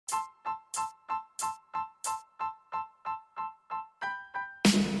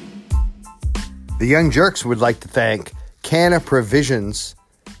The Young Jerks would like to thank Canna Provisions,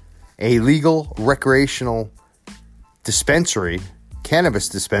 a legal recreational cannabis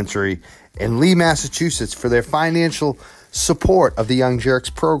dispensary in Lee, Massachusetts, for their financial support of the Young Jerks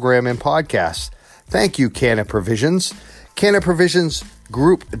program and podcast. Thank you, Canna Provisions.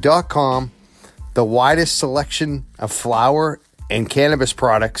 CannaProvisionsGroup.com, the widest selection of flower and cannabis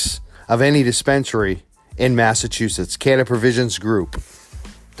products of any dispensary in Massachusetts.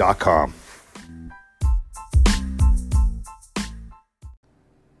 CannaProvisionsGroup.com.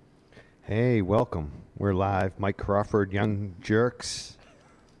 Hey, welcome. We're live. Mike Crawford, Young Jerks.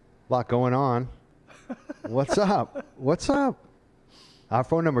 A lot going on. What's up? What's up? Our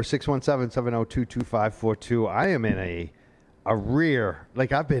phone number is 617-702-2542. I am in a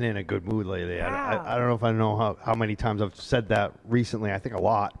I've been in a good mood lately. Yeah. I don't know if I know how many times I've said that recently. I think a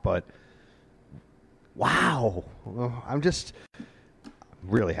lot, but wow. I'm just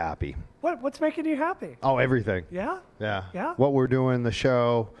really happy. What's making you happy? Oh, everything. Yeah? Yeah. Yeah? What we're doing, the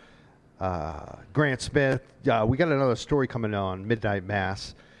show, Grant Smith. We got another story coming on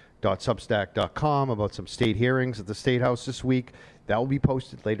midnightmass.substack.com about some state hearings at the State House this week. That will be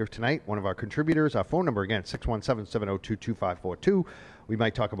posted later tonight. One of our contributors, our phone number again, 617-702-2542. We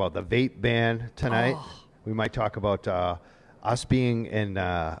might talk about the vape ban tonight. Oh. We might talk about us being in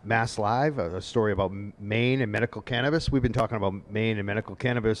Mass Live, a story about Maine and medical cannabis. We've been talking about Maine and medical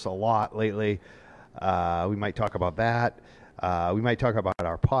cannabis a lot lately. We might talk about that. We might talk about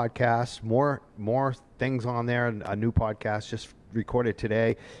our podcast. More things on there. A new podcast just recorded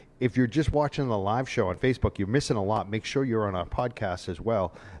today. If you're just watching the live show on Facebook, you're missing a lot. Make sure you're on our podcast as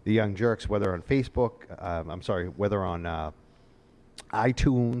well. The Young Jerks, whether on Facebook, whether on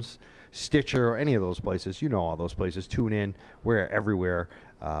iTunes, Stitcher, or any of those places. You know all those places. Tune in. We're everywhere.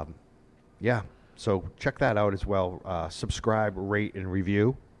 So check that out as well. Subscribe, rate, and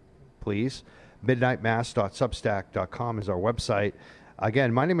review, please. midnightmass.substack.com is our website.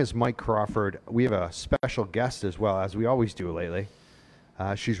 Again, my name is Mike Crawford. We have a special guest as well, as we always do lately.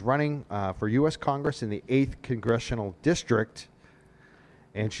 She's running for U.S. Congress in the 8th Congressional District,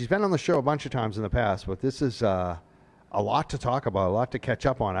 and she's been on the show a bunch of times in the past, but this is a lot to talk about, a lot to catch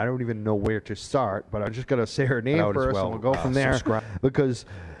up on. I don't even know where to start, but I'm just going to say her name first, as well. And we'll go from there, because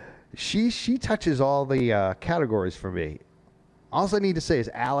she touches all the categories for me. All I need to say is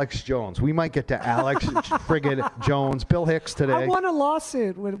Alex Jones. We might get to Alex friggin' Jones. Bill Hicks today. I won a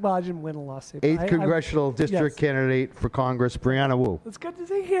lawsuit. Well, I didn't win a lawsuit. 8th Congressional District candidate for Congress, Brianna Wu. It's good to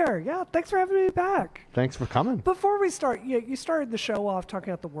see you here. Yeah, thanks for having me back. Thanks for coming. Before we start, you started the show off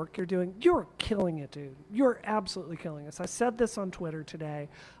talking about the work you're doing. You're killing it, dude. You're absolutely killing it. I said this on Twitter today.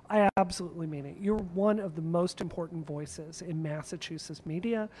 I absolutely mean it. You're one of the most important voices in Massachusetts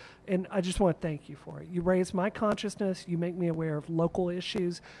media, and I just want to thank you for it. You raise my consciousness. You make me aware of local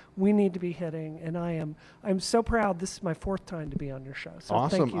issues we need to be hitting, and I'm so proud. This is my 4th time to be on your show. So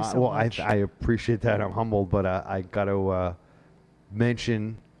awesome. Thank you so much. I appreciate that. I'm humbled, but I got to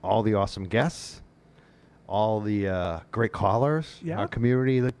mention all the awesome guests, all the great callers, our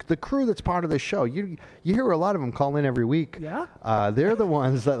community, the crew that's part of the show. You hear a lot of them call in every week. Yeah. They're the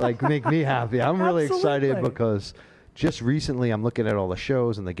ones that make me happy. I'm really excited because just recently I'm looking at all the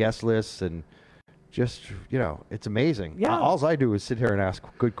shows and the guest lists, and just, it's amazing. Yeah. All I do is sit here and ask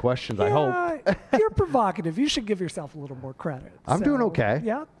good questions, I hope. You're provocative. You should give yourself a little more credit. I'm doing okay.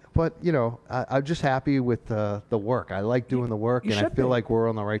 Yeah. But, I'm just happy with the work. I like doing the work, and I feel like we're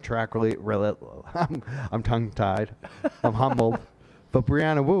on the right track. Really, I'm tongue-tied. I'm humbled. But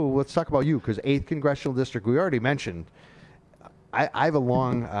Brianna Wu, let's talk about you, because 8th Congressional District, we already mentioned. I have a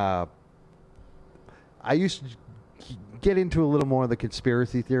long... I used to get into a little more of the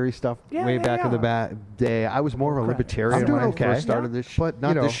conspiracy theory stuff back in the day. I was more of a libertarian when I first started this show. But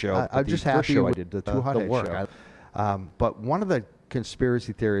not this show. I'm just happy with the Too Hot work. Show. But one of the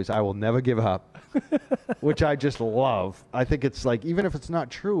conspiracy theories I will never give up, which I just love. I think it's even if it's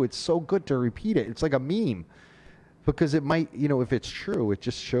not true, it's so good to repeat it. It's like a meme, because it might, if it's true, it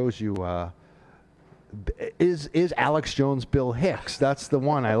just shows you, is Alex Jones Bill Hicks? That's the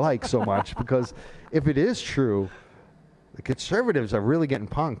one I like so much, because if it is true, the conservatives are really getting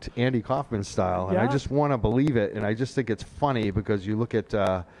punked, Andy Kaufman style, and I just want to believe it, and I just think it's funny, because you look at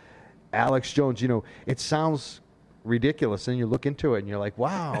Alex Jones, it sounds ridiculous, and you look into it and you're like,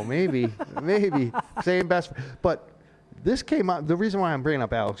 wow, maybe same best. But this came up, the reason why I'm bringing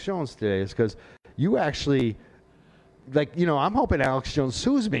up Alex Jones today is because you actually, I'm hoping Alex Jones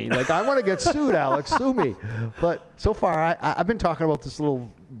sues me. I want to get sued, Alex, sue me. But so far, I've been talking about this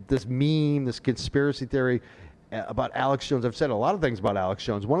meme, this conspiracy theory about Alex Jones. I've said a lot of things about Alex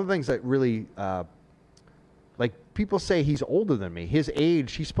Jones. One of the things that really like people say he's older than me. His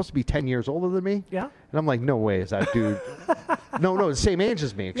age, he's supposed to be 10 years older than me. Yeah. And I'm like, no way is that dude. No, the same age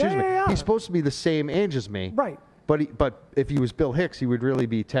as me. Excuse me. Yeah. He's supposed to be the same age as me. Right. But if he was Bill Hicks, he would really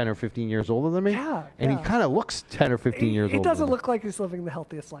be 10 or 15 years older than me. Yeah. And he kind of looks 10 or 15 years older. He doesn't look like he's living the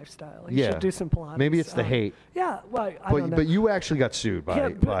healthiest lifestyle. He should do some Pilates. Maybe it's the hate. Yeah. Well, I don't know. But you actually got sued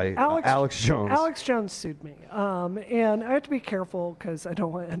by Alex Jones. Alex Jones sued me. And I have to be careful because I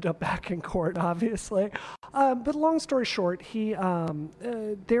don't want to end up back in court, obviously. But long story short,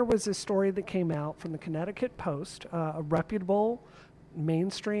 there was a story that came out from the Connecticut Post, a reputable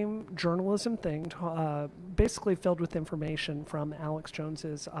mainstream journalism thing, basically filled with information from Alex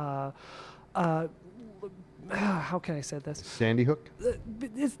Jones's how can I say this? Sandy Hook?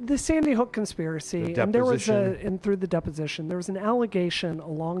 The Sandy Hook conspiracy. The and there was deposition. through the deposition, there was an allegation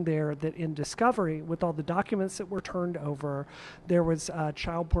along there that in discovery, with all the documents that were turned over, there was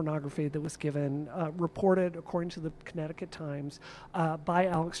child pornography that was given, reported, according to the Connecticut Times, by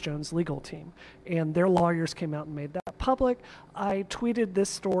Alex Jones' legal team. And their lawyers came out and made that public. I tweeted this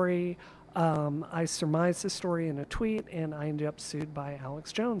story. I surmised this story in a tweet, and I ended up sued by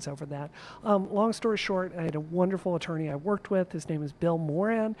Alex Jones over that. Long story short, I had a wonderful attorney I worked with. His name is Bill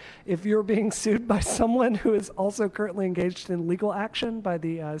Moran. If you're being sued by someone who is also currently engaged in legal action by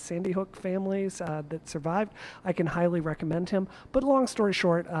the Sandy Hook families that survived, I can highly recommend him. But long story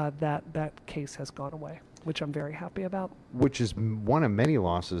short, that case has gone away, which I'm very happy about. Which is one of many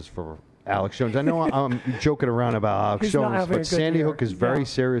losses for Alex Jones. I know I'm joking around about Alex Jones, but Sandy Hook is very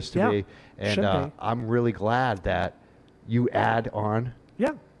serious to me, and I'm really glad that you add on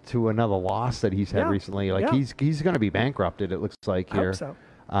to another loss that he's had recently. Like he's going to be bankrupted, it looks like here.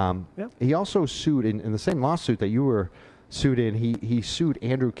 I hope so. He also sued in the same lawsuit that you were sued in. He sued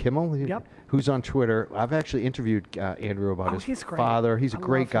Andrew Kimmel, who's on Twitter. I've actually interviewed Andrew about his father. He's a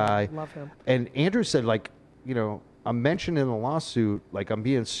great guy. Love him. And Andrew said, like, I'm mentioned in the lawsuit, like I'm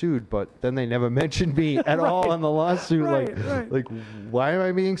being sued, but then they never mentioned me at all in the lawsuit. Like, why am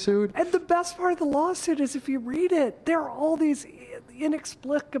I being sued? And the best part of the lawsuit is if you read it, there are all these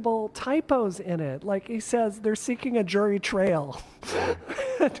inexplicable typos in it. Like he says, they're seeking a jury trail.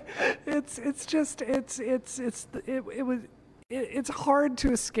 It's hard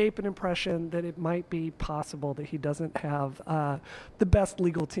to escape an impression that it might be possible that he doesn't have the best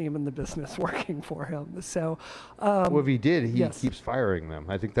legal team in the business working for him. So, well, if he did, he keeps firing them.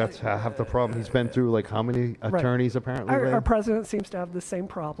 I think that's half the problem. He's been through like how many attorneys apparently? Our president seems to have the same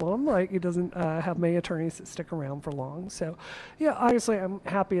problem. Like he doesn't have many attorneys that stick around for long. So, yeah, obviously I'm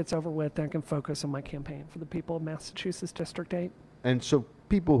happy it's over with and I can focus on my campaign for the people of Massachusetts District 8. And so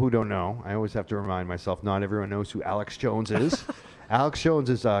people who don't know, I always have to remind myself, not everyone knows who Alex Jones is. Alex Jones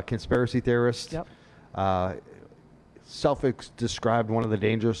is a conspiracy theorist. Self-described one of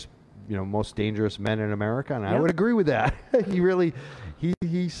the most dangerous men in America, and I would agree with that.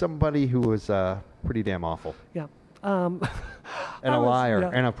 He's somebody who was pretty damn awful. Yeah. And a liar,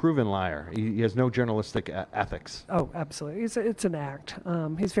 and a proven liar. He has no journalistic ethics. Oh, absolutely. It's an act.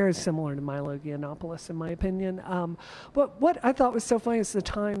 He's very similar to Milo Yiannopoulos, in my opinion. But what I thought was so funny is the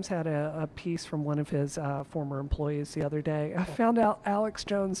Times had a piece from one of his former employees the other day. I found out Alex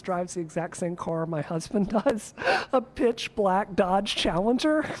Jones drives the exact same car my husband does, a pitch black Dodge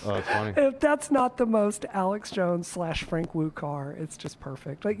Challenger. Oh, that's funny. If that's not the most Alex Jones / Frank Wu car, it's just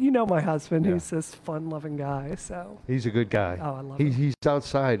perfect. Like, my husband, he's this fun-loving guy, so. He's a good guy. Oh, I love him. He's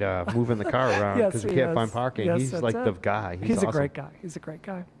outside moving the car around because he can't find parking. Yes, he's like the guy. He's awesome. a great guy. He's a great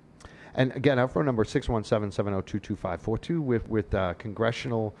guy. And again, our phone number is 617-702-2542 with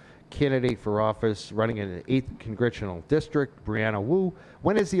congressional candidate for office running in the 8th Congressional District, Brianna Wu.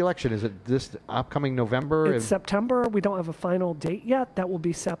 When is the election? Is it this upcoming November? It's September. We don't have a final date yet. That will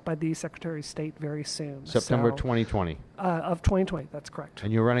be set by the Secretary of State very soon. September 2020. Of 2020, that's correct.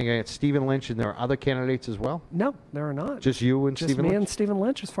 And you're running against Stephen Lynch, and there are other candidates as well? No, there are not. Just you and Stephen Lynch? Just me and Stephen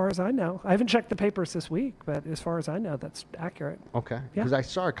Lynch, as far as I know. I haven't checked the papers this week, but as far as I know, that's accurate. Okay. Because I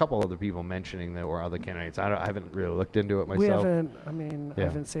saw a couple other people mentioning there were other candidates. I haven't really looked into it myself. I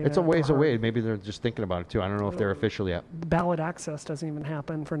haven't seen it. It's a ways away. Maybe they're just thinking about it, too. I don't know if they're official yet. Ballot access doesn't even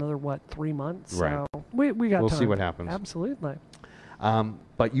happen for another, 3 months? Right. So we got time. We'll see what happens. Absolutely.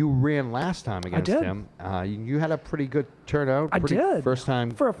 But you ran last time against him. You had a pretty good turnout. I did. First time.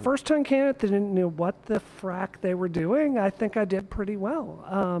 For a first-time candidate that didn't know what the frack they were doing, I think I did pretty well.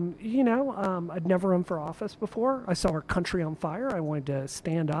 I'd never run for office before. I saw our country on fire. I wanted to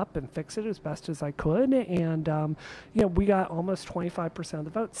stand up and fix it as best as I could. And, we got almost 25% of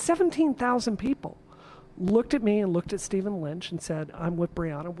the vote. 17,000 people looked at me and looked at Stephen Lynch and said, I'm with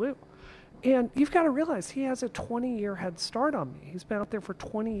Brianna Wu. And you've got to realize he has a 20-year head start on me. He's been out there for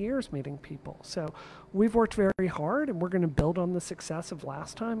 20 years meeting people. So we've worked very hard, and we're going to build on the success of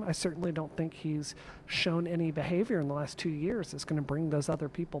last time. I certainly don't think he's shown any behavior in the last 2 years that's going to bring those other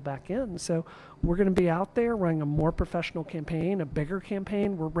people back in. So we're going to be out there running a more professional campaign, a bigger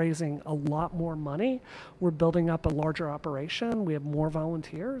campaign. We're raising a lot more money. We're building up a larger operation. We have more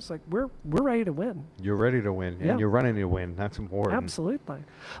volunteers. Like, we're ready to win. You're ready to win, and you're running to win. That's important. Absolutely.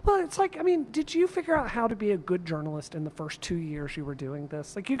 Well, it's like, I mean, did you figure out how to be a good journalist in the first 2 years you were doing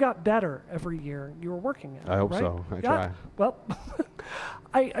this? Like, you got better every year you were working at it, I hope right? so. I try. Well,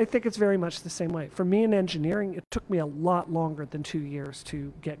 I think it's very much the same way. For me in engineering, it took me a lot longer than 2 years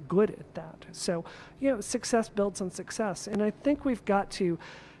to get good at that. So, success builds on success. And I think we've got to,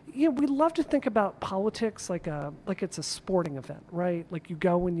 we love to think about politics like it's a sporting event, right? Like, you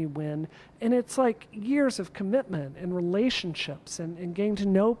go and you win, and it's like years of commitment and relationships and getting to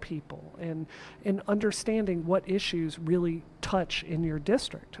know people and understanding what issues really touch in your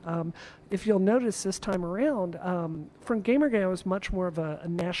district. If you'll notice this time around, from Gamergate, I was much more of a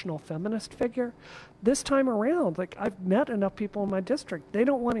national feminist figure. This time around, like, I've met enough people in my district. They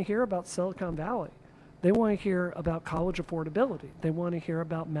don't want to hear about Silicon Valley. They want to hear about college affordability. They want to hear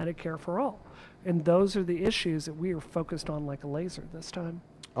about Medicare for all. And those are the issues that we are focused on like a laser this time.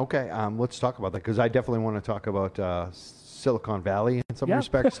 Okay, let's talk about that, because I definitely want to talk about Silicon Valley in some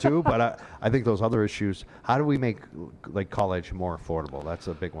respects too, but I think those other issues, how do we make like college more affordable? That's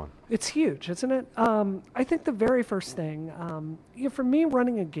a big one. It's huge, isn't it? I think the very first thing, for me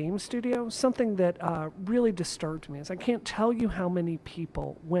running a game studio, something that really disturbed me is I can't tell you how many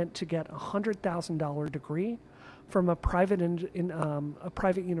people went to get a $100,000 degree from a private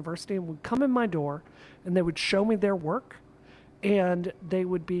university and would come in my door and they would show me their work, and they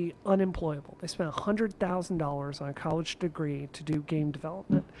would be unemployable. They spent $100,000 on a college degree to do game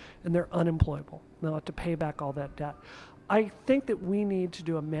development, and they're unemployable. They'll have to pay back all that debt. I think that we need to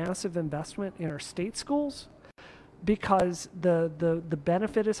do a massive investment in our state schools, because the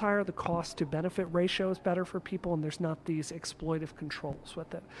benefit is higher, the cost to benefit ratio is better for people, and there's not these exploitive controls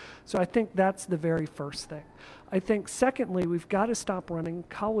with it. So I think that's the very first thing. I think secondly, we've got to stop running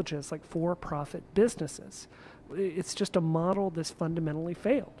colleges like for-profit businesses. It's just a model that's fundamentally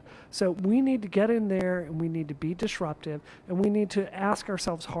failed. So we need to get in there, and we need to be disruptive, and we need to ask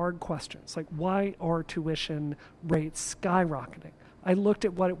ourselves hard questions, like, why are tuition rates skyrocketing? I looked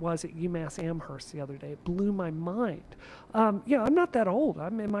at what it was at UMass Amherst the other day. It blew my mind. I'm not that old.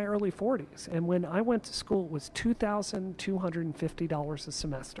 I'm in my early 40s. And when I went to school, it was $2,250 a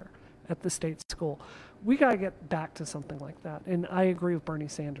semester at the state school. We got to get back to something like that. And I agree with Bernie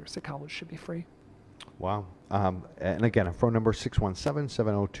Sanders that college should be free. Wow. And again, a phone number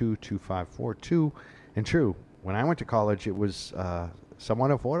 617-702-2542. And true, when I went to college, it was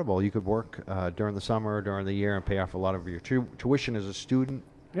somewhat affordable. You could work during the summer, during the year, and pay off a lot of your tuition as a student.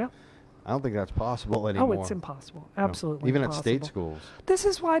 Yeah. I don't think that's possible anymore. Oh, it's impossible. Absolutely even impossible. At state schools. This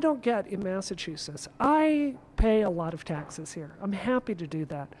is why I don't get in Massachusetts. I pay a lot of taxes here. I'm happy to do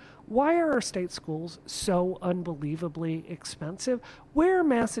that. Why are our state schools so unbelievably expensive? Where are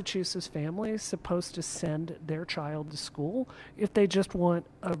Massachusetts families supposed to send their child to school if they just want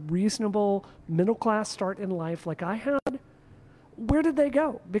a reasonable middle-class start in life like I had? Where did they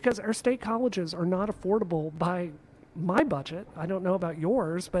go? Because our state colleges are not affordable by my budget. I don't know about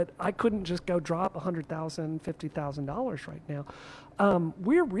yours, but I couldn't just go drop $100,000, $50,000 right now.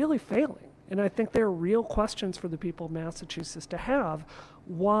 We're really failing. And I think there are real questions for the people of Massachusetts to have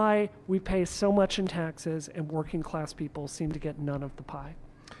why we pay so much in taxes and working class people seem to get none of the pie.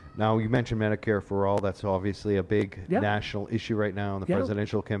 Now, you mentioned Medicare for all. That's obviously a big national issue right now in the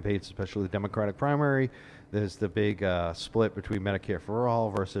presidential campaigns, especially the Democratic primary. There's the big split between Medicare for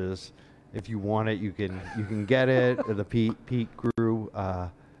all versus if you want it, you can get it. The Pete grew. I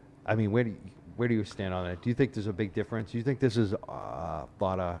mean, where do you stand on it? Do you think there's a big difference? Do you think this is a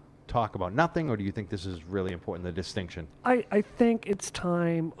lot of talk about nothing, or do you think this is really important, the distinction? I think it's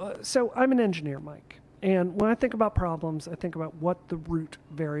time. So I'm an engineer, Mike. And when I think about problems, I think about what the root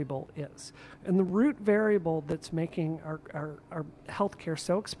variable is. And the root variable that's making our healthcare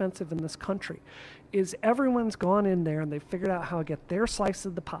so expensive in this country is everyone's gone in there and they've figured out how to get their slice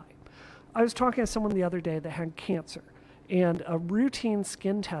of the pie. I was talking to someone the other day that had cancer, and a routine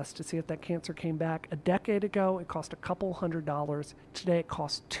skin test to see if that cancer came back. A decade ago, it cost a couple $100. Today, it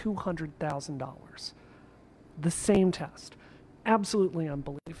costs $200,000. The same test. Absolutely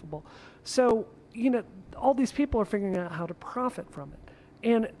unbelievable. So, all these people are figuring out how to profit from it.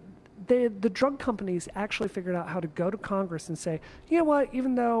 And the drug companies actually figured out how to go to Congress and say, you know what,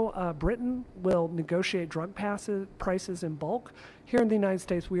 even though Britain will negotiate drug prices in bulk, here in the United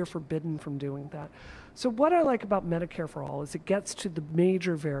States we are forbidden from doing that. So what I like about Medicare for All is it gets to the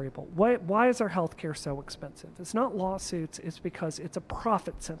major variable. Why is our health care so expensive? It's not lawsuits, it's because it's a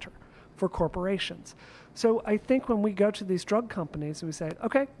profit center for corporations. So I think when we go to these drug companies and we say,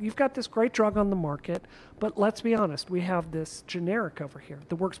 okay, you've got this great drug on the market, but let's be honest, we have this generic over here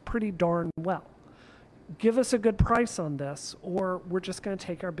that works pretty darn well. Give us a good price on this, or we're just going to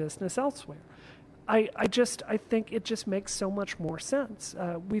take our business elsewhere. I think it just makes so much more sense.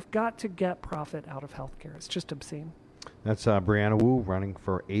 We've got to get profit out of healthcare. It's just obscene. That's Brianna Wu, running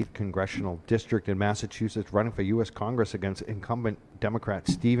for 8th Congressional District in Massachusetts, running for U.S. Congress against incumbent Democrat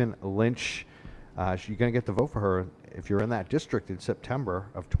Stephen Lynch. You're going to get the vote for her if you're in that district in September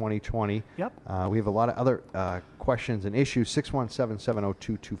of 2020. Yep. We have a lot of other questions and issues.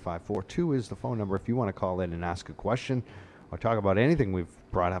 617-702-2542 is the phone number if you want to call in and ask a question or talk about anything we've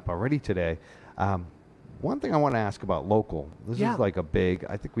brought up already today. One thing I want to ask about local. This is like a big,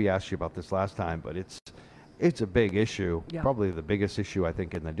 I think we asked you about this last time, but it's a big issue. Yeah. Probably the biggest issue, I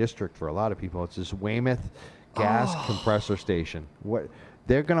think, in the district for a lot of people. It's this Weymouth gas compressor station.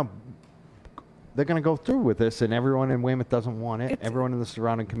 They're going to go through with this, and everyone in Weymouth doesn't want it. Everyone in the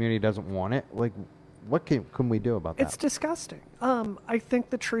surrounding community doesn't want it. Like, what can we do about that? It's disgusting. I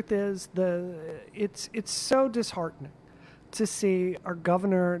think the truth is it's so disheartening to see our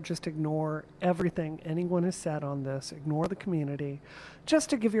governor just ignore everything anyone has said on this, ignore the community. Just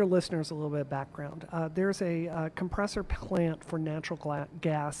to give your listeners a little bit of background, there's a compressor plant for natural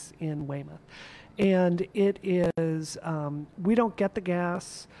gas in Weymouth. And it is, we don't get the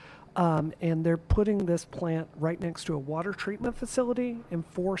gas, and they're putting this plant right next to a water treatment facility in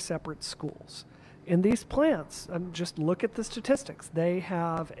 4 separate schools. In these plants, just look at the statistics. They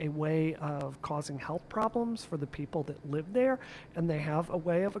have a way of causing health problems for the people that live there, and they have a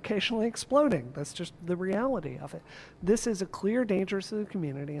way of occasionally exploding. That's just the reality of it. This is a clear danger to the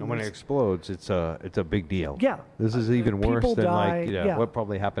community. And when it explodes, it's a big deal. Yeah. This is even worse than die, what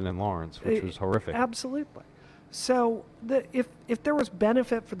probably happened in Lawrence, which was horrific. Absolutely. So if there was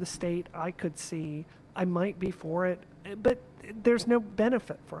benefit for the state, I could see I might be for it, but there's no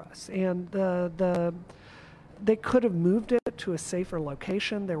benefit for us. And they could have moved it to a safer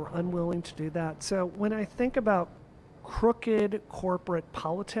location. They were unwilling to do that. So when I think about crooked corporate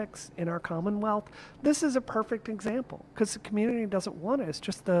politics in our Commonwealth, this is a perfect example, because the community doesn't want it. It's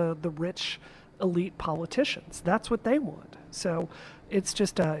just the rich elite politicians. That's what they want. So it's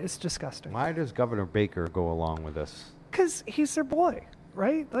just it's disgusting. Why does Governor Baker go along with this? Because he's their boy.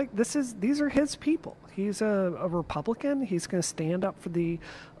 Right? Like these are his people. He's a Republican. He's going to stand up for the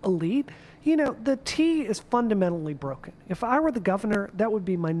elite. You know, the T is fundamentally broken. If I were the governor, that would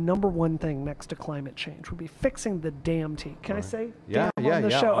be my #1 thing next to climate change, would be fixing the damn T. Can I say damn on the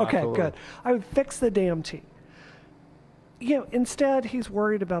show? Okay, absolutely. Good. I would fix the damn T. You know, instead, he's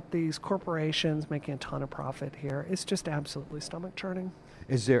worried about these corporations making a ton of profit here. It's just absolutely stomach churning.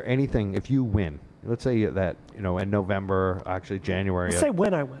 Is there anything, if you win, let's say that, in November, actually January. Let's say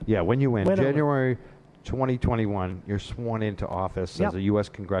when I win. Yeah, when you win. January 2021, you're sworn into office as a U.S.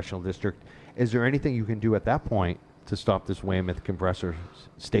 Congressional District. Is there anything you can do at that point to stop this Weymouth compressor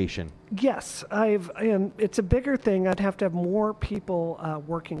station? Yes, and it's a bigger thing. I'd have to have more people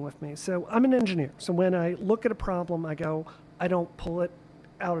working with me. So I'm an engineer. So when I look at a problem, I don't pull it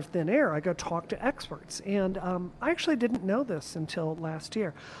out of thin air. I go talk to experts. And I actually didn't know this until last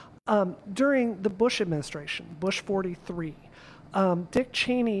year. During the Bush administration, Bush 43, Dick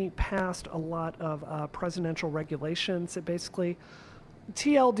Cheney passed a lot of presidential regulations that basically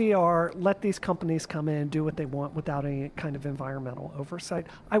TLDR, let these companies come in and do what they want without any kind of environmental oversight.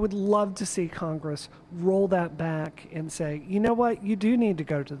 I would love to see Congress roll that back and say, you know what, you do need to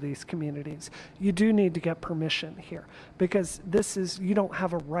go to these communities. You do need to get permission here, because you don't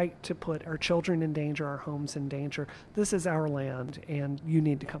have a right to put our children in danger, our homes in danger. This is our land, and you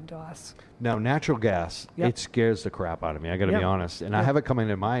need to come to us. Now, natural gas, it scares the crap out of me. I got to be honest. And I have it coming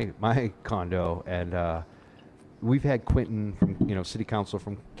in my condo, and we've had Quentin from City Council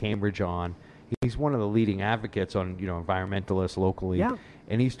from Cambridge on. He's one of the leading advocates on environmentalists locally,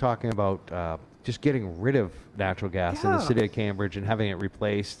 and he's talking about just getting rid of natural gas in the city of Cambridge and having it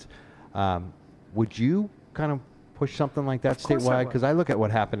replaced. Would you kind of push something like that statewide? Because I look at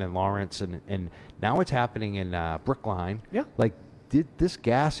what happened in Lawrence, and now it's happening in Brookline. Yeah. Like this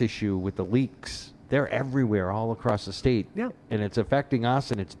gas issue with the leaks, they're everywhere all across the state. Yeah. And it's affecting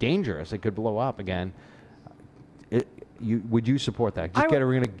us, and it's dangerous. It could blow up again. would you support that? Just get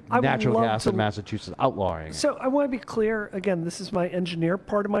rid of natural gas in Massachusetts, outlawing. So I want to be clear. Again, this is my engineer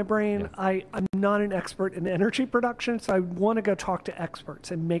part of my brain. Yeah. I'm not an expert in energy production, so I want to go talk to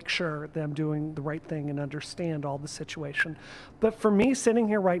experts and make sure that I'm doing the right thing and understand all the situation. But for me, sitting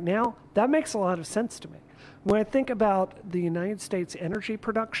here right now, that makes a lot of sense to me. When I think about the United States energy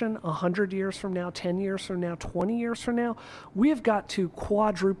production 100 years from now, 10 years from now, 20 years from now, we have got to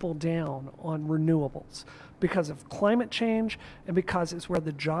quadruple down on renewables because of climate change and because it's where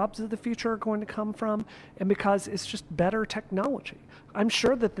the jobs of the future are going to come from and because it's just better technology. I'm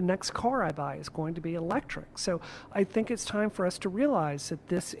sure that the next car I buy is going to be electric. So I think it's time for us to realize that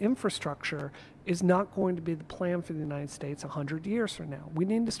this infrastructure is not going to be the plan for the United States 100 years from now. We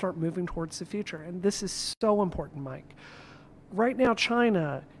need to start moving towards the future. And this is so important, Mike. Right now,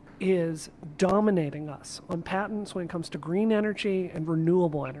 China is dominating us on patents when it comes to green energy and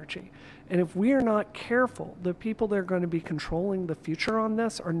renewable energy. And if we are not careful, the people that are going to be controlling the future on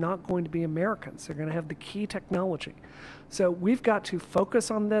this are not going to be Americans. They're going to have the key technology. So we've got to focus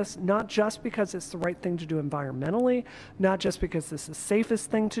on this, not just because it's the right thing to do environmentally, not just because this is the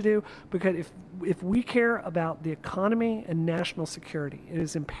safest thing to do, because if we care about the economy and national security, it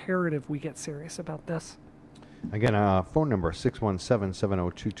is imperative we get serious about this. Again, phone number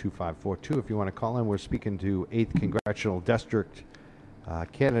 617-702-2542. If you want to call in, we're speaking to 8th Congressional District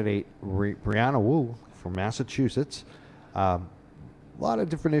candidate Brianna Wu from Massachusetts. A lot of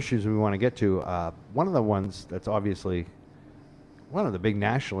different issues we want to get to. One of the ones that's obviously one of the big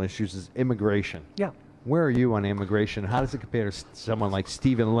national issues is immigration. Yeah. Where are you on immigration? How does it compare to someone like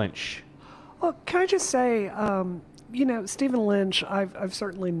Stephen Lynch? Well, can I just say, Stephen Lynch, I've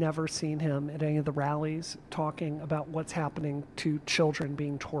certainly never seen him at any of the rallies talking about what's happening to children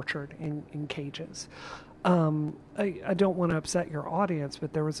being tortured in cages. I don't want to upset your audience,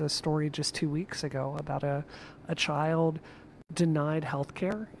 but there was a story just 2 weeks ago about a child denied health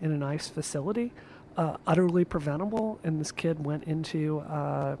care in an ICE facility, utterly preventable, and this kid went into,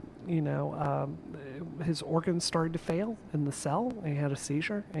 his organs started to fail in the cell, and he had a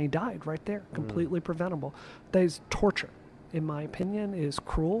seizure, and he died right there, completely preventable. That is torture, in my opinion. It is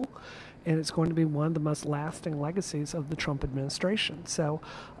cruel, and it's going to be one of the most lasting legacies of the Trump administration. So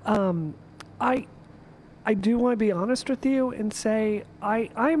I do want to be honest with you and say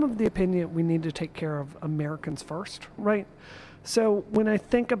I am of the opinion we need to take care of Americans first, right? So when I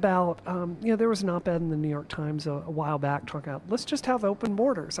think about, there was an op-ed in the New York Times a while back talking about, let's just have open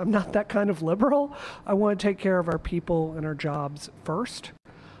borders. I'm not that kind of liberal. I want to take care of our people and our jobs first.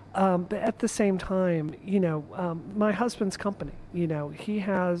 But at the same time, my husband's company, he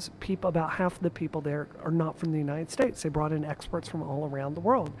has people, about half of the people there are not from the United States. They brought in experts from all around the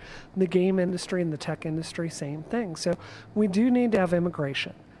world. The game industry and the tech industry, same thing. So we do need to have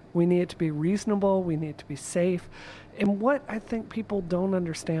immigration. We need it to be reasonable. We need it to be safe. And what I think people don't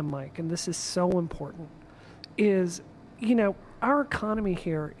understand, Mike, and this is so important, is, our economy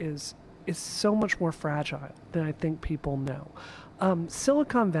here is so much more fragile than I think people know.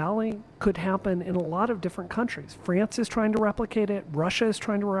 Silicon Valley could happen in a lot of different countries. France is trying to replicate it. Russia is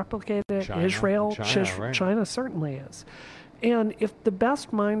trying to replicate it. China certainly is. And if the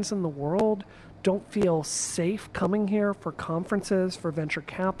best minds in the world don't feel safe coming here for conferences, for venture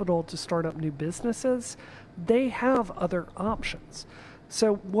capital, to start up new businesses, they have other options.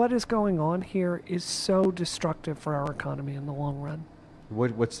 So what is going on here is so destructive for our economy in the long run.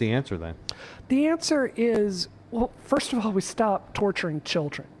 What's the answer then? The answer is, well, first of all, we stop torturing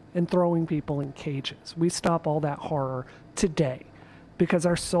children and throwing people in cages. We stop all that horror today because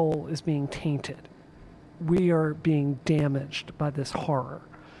our soul is being tainted. We are being damaged by this horror.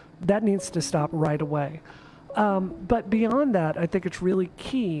 That needs to stop right away. But beyond that, I think it's really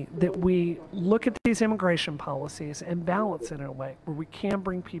key that we look at these immigration policies and balance it in a way where we can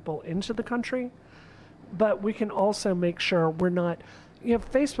bring people into the country, but we can also make sure we're not,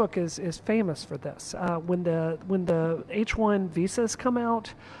 Facebook is famous for this. When the H-1 visas come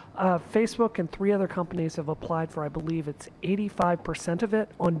out, Facebook and 3 other companies have applied for, I believe it's 85% of it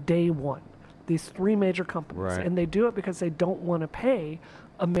on day one. These 3 major companies. Right. And they do it because they don't want to pay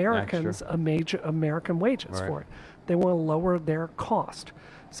Americans American wages for it. They want to lower their cost.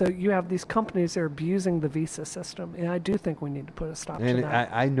 So you have these companies that are abusing the visa system, and I do think we need to put a stop to that.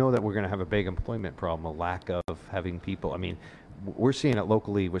 I know that we're going to have a big employment problem, a lack of having people. I mean, we're seeing it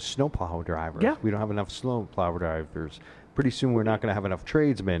locally with snowplow drivers. Yeah. We don't have enough snowplow drivers. Pretty soon we're not going to have enough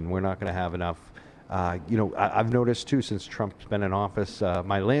tradesmen. We're not going to have enough. I've noticed too, since Trump's been in office,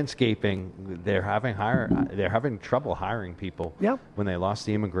 my landscaping, they're having trouble hiring people. Yep. When they lost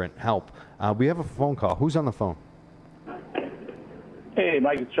the immigrant help. We have a phone call. Who's on the phone? Hey,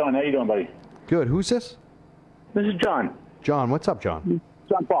 Mike, it's Sean. How you doing, buddy? Good. Who's this? This is John. John, what's up, John?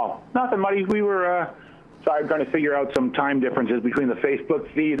 John Paul. Nothing, buddy. We were trying to figure out some time differences between the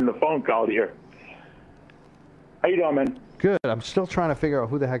Facebook feed and the phone call here. How you doing, man? Good. I'm still trying to figure out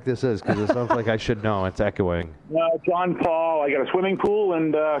who the heck this is because it sounds like I should know. It's echoing. John Paul. I got a swimming pool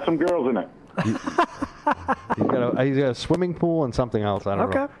and some girls in it. He's got a swimming pool and something else. I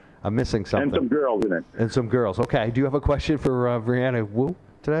don't know. I'm missing something. And some girls in it. And some girls. Okay. Do you have a question for Brianna Wu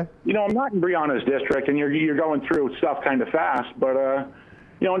today? I'm not in Brianna's district, and you're going through stuff kind of fast, but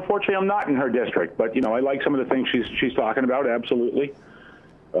unfortunately, I'm not in her district. But I like some of the things she's talking about. Absolutely.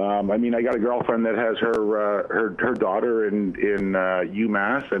 I got a girlfriend that has her daughter in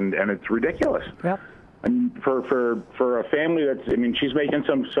UMass, and it's ridiculous. Yep. I mean, for a family that's, she's making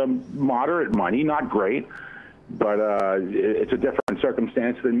some moderate money, not great, but it's a different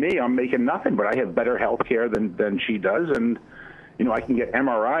circumstance than me. I'm making nothing, but I have better health care than she does, and I can get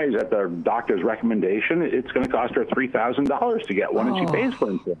MRIs at the doctor's recommendation. It's going to cost her $3,000 to get one, and she pays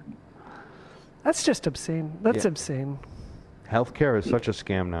for it. That's just obscene. That's obscene. Healthcare is such a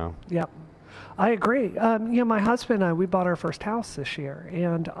scam now. Yep. I agree. My husband and I, we bought our first house this year,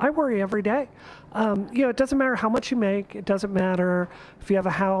 and I worry every day. It doesn't matter how much you make. It doesn't matter if you have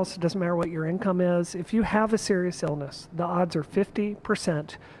a house. It doesn't matter what your income is. If you have a serious illness, the odds are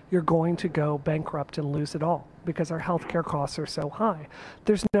 50% you're going to go bankrupt and lose it all because our healthcare costs are so high.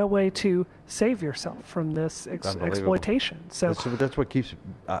 There's no way to save yourself from this exploitation. So that's what keeps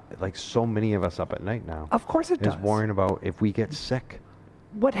so many of us up at night now. Of course it does. Is worrying about if we get sick.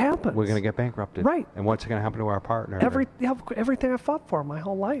 What happens? We're going to get bankrupted. Right. And what's going to happen to our partner? Everything I fought for my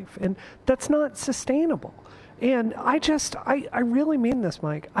whole life. And that's not sustainable. And I really mean this,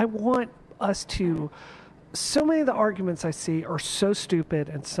 Mike. I want us to, so many of the arguments I see are so stupid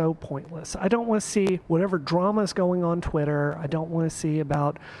and so pointless. I don't want to see whatever drama is going on Twitter. I don't want to see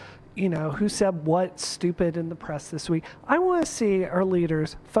about, who said what stupid in the press this week. I want to see our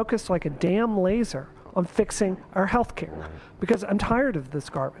leaders focus like a damn laser on fixing our health care because I'm tired of this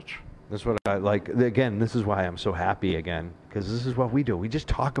garbage. That's what I like. Again, this is why I'm so happy again, because this is what we do. We just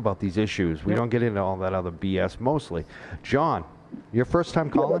talk about these issues. We don't get into all that other BS mostly. John, your first time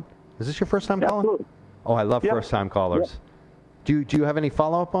calling? Is this your first time calling? Absolutely. Oh, I love first time callers. Do you have any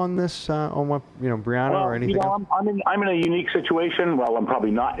follow-up on this, on what, Brianna or anything else? I'm in a unique situation. Well, I'm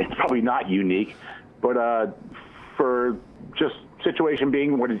probably not. It's probably not unique, but for just situation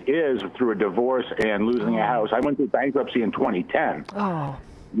being what it is through a divorce and losing a house. I went through bankruptcy in 2010,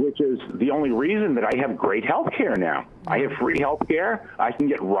 which is the only reason that I have great health care now. I have free health care. I can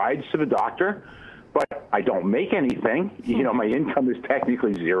get rides to the doctor, but I don't make anything. My income is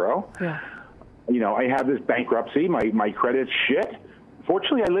technically zero. Yeah. I have this bankruptcy. My credit's shit.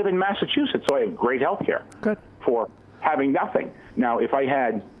 Fortunately, I live in Massachusetts, so I have great health care. Good. For having nothing. Now, if I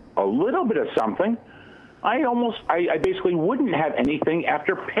had a little bit of something, I basically wouldn't have anything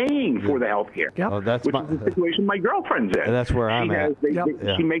after paying for the health care, which is the situation my girlfriend's in. That's where I'm at.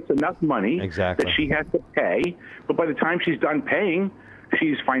 She makes enough money that she has to pay, but by the time she's done paying,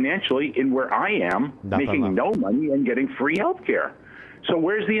 she's financially in where I am, making no money and getting free health care. So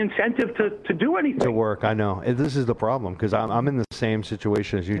where's the incentive to do anything? To work, I know. This is the problem, because I'm in the same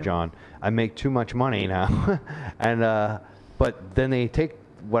situation as you, John. I make too much money now, but then they take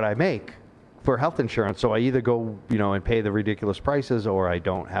what I make for health insurance, so I either go, and pay the ridiculous prices, or I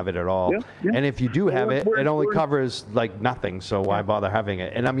don't have it at all. And if you do have it, it only covers like nothing. So why bother having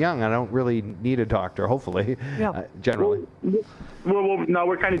it? And I'm young; I don't really need a doctor. Hopefully, generally. Well, no,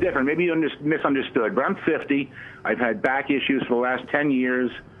 we're kind of different. Maybe you misunderstood. But I'm 50. I've had back issues for the last 10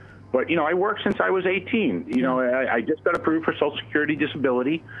 years. But I worked since I was 18. I just got approved for Social Security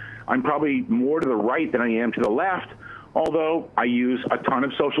disability. I'm probably more to the right than I am to the left. Although I use a ton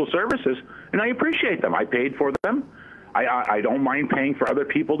of social services, and I appreciate them. I paid for them. I don't mind paying for other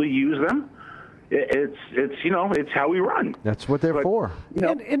people to use them. It's how we run. That's what they're for.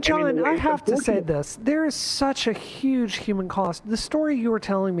 And John, I have to say this. There is such a huge human cost. The story you were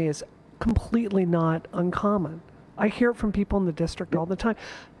telling me is completely not uncommon. I hear it from people in the district all the time.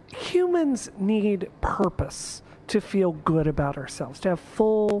 Humans need purpose to feel good about ourselves, to have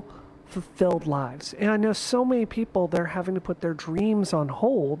fulfilled lives. And I know so many people, they're having to put their dreams on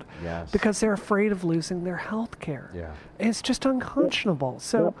hold because they're afraid of losing their health care. And it's just unconscionable.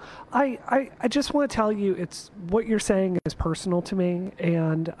 So I just want to tell you, it's what you're saying is personal to me,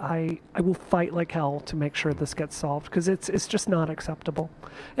 and I will fight like hell to make sure this gets solved, because it's just not acceptable.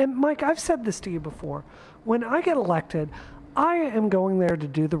 And Mike, I've said this to you before. When I get elected, I am going there to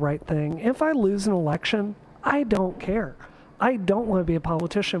do the right thing. If I lose an election, I don't care. I don't want to be a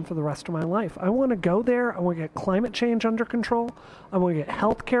politician for the rest of my life. I want to go there. I want to get climate change under control. I want to get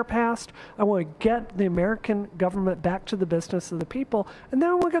health care passed. I want to get the American government back to the business of the people. And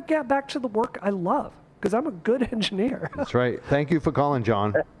then I want to get back to the work I love, because I'm a good engineer. That's right. Thank you for calling,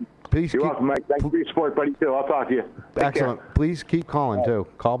 John. Please You're welcome, Mike. Thank you for your support, buddy, too. I'll talk to you. Take Excellent. care. Please keep calling, too.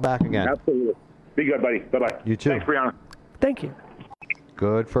 Call back again. Absolutely. Be good, buddy. Bye-bye. You too. Thanks, Brianna. Thank you.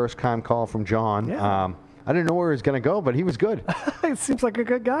 Good first-time call from John. Yeah. I didn't know where he was going to go, but he was good. He seems like a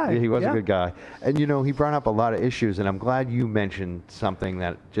good guy. Yeah, he was a good guy. And, you know, he brought up a lot of issues, and I'm glad you mentioned something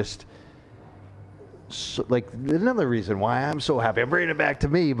that just, like, another reason why I'm so happy. I'm bringing it back to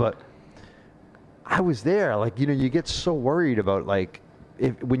me, but I was there. Like, you know, you get so worried about, like,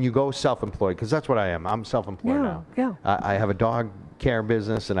 when you go self-employed, because that's what I am. I'm self-employed now. Yeah. I have a dog care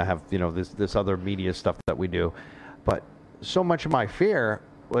business, and I have, you know, this other media stuff that we do. But so much of my fear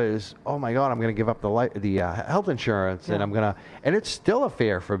was, oh my God, I'm going to give up the health insurance, and and it's still a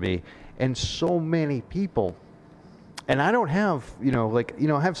fear for me. And so many people, and I don't have, you know, like, you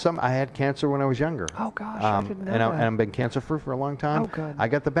know, I had cancer when I was younger. Oh gosh, I didn't know that. And I've been cancer-free for a long time. Oh, good. I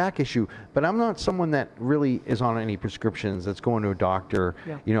got the back issue, but I'm not someone that really is on any prescriptions, that's going to a doctor.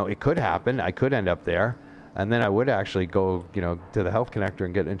 Yeah. You know, it could happen. I could end up there. And then I would actually go, you know, to the Health Connector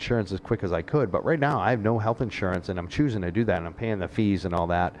and get insurance as quick as I could. But right now, I have no health insurance, and I'm choosing to do that, and I'm paying the fees and all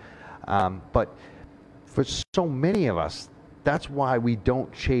that. But for so many of us, that's why we don't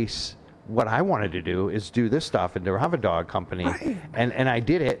chase what I wanted to do, is do this stuff and to have a dog company. Right. And I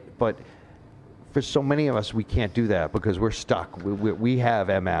did it, but for so many of us, we can't do that because we're stuck. We have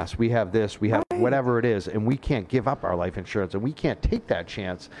MS, we have this, we have whatever it is, and we can't give up our life insurance, and we can't take that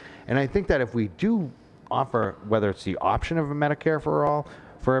chance. And I think that if we do offer, whether it's the option of a Medicare for all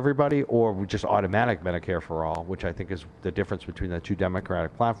for everybody, or just automatic Medicare for all, which I think is the difference between the two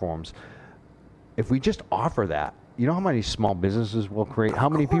Democratic platforms, if we just offer that, you know how many small businesses we'll create? How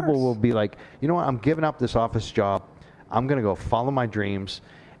many people will be like, you know what, I'm giving up this office job, I'm going to go follow my dreams.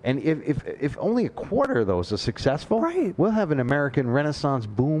 And if only a quarter of those are successful, we'll have an American Renaissance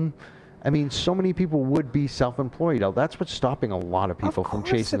boom. I mean, so many people would be self-employed. That's what's stopping a lot of people from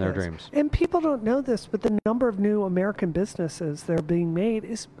chasing their dreams. And people don't know this, but the number of new American businesses that are being made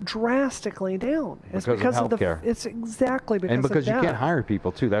is drastically down. It's because of healthcare. It's exactly because of that. And because you can't hire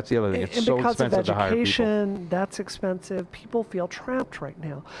people, too. That's the other thing. It's so expensive to hire people. Because of education, that's expensive. People feel trapped right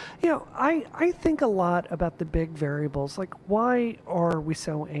now. You know, I think a lot about the big variables, like why are we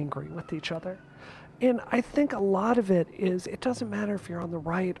so angry with each other? And I think a lot of it is, it doesn't matter if you're on the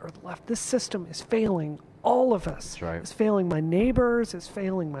right or the left. This system is failing all of us. That's right. It's failing my neighbors. It's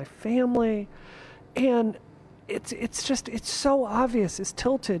failing my family. And it's so obvious. It's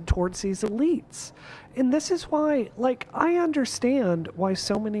tilted towards these elites. And this is why, like, I understand why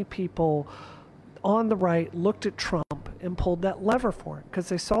so many people on the right looked at Trump and pulled that lever for it, because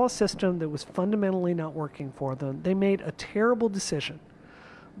they saw a system that was fundamentally not working for them. They made a terrible decision.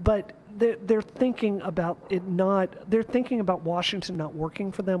 But they're thinking about they're thinking about Washington not working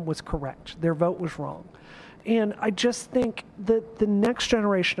for them was correct. Their vote was wrong. And I just think that the next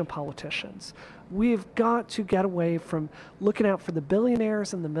generation of politicians, we've got to get away from looking out for the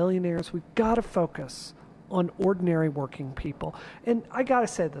billionaires and the millionaires. We've got to focus on ordinary working people. And I got to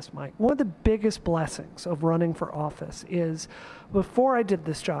say this, Mike, one of the biggest blessings of running for office is, before I did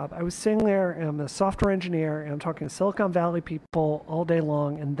this job, I was sitting there and I'm a software engineer and I'm talking to Silicon Valley people all day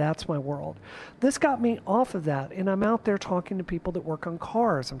long, and that's my world. This got me off of that, and I'm out there talking to people that work on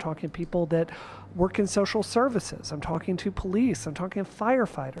cars. I'm talking to people that work in social services. I'm talking to police. I'm talking to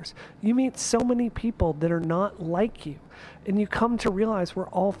firefighters. You meet so many people that are not like you, and you come to realize we're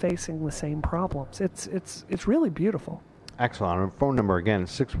all facing the same problems. It's really beautiful. Excellent. Our phone number again,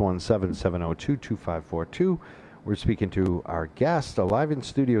 617-702-2542. We're speaking to our guest, a live in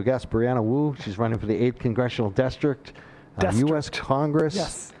studio guest, Brianna Wu. She's running for the 8th Congressional District, U.S. Congress.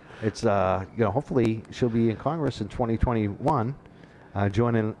 Yes. It's, hopefully she'll be in Congress in 2021,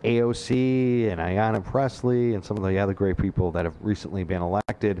 joining AOC and Ayanna Pressley and some of the other great people that have recently been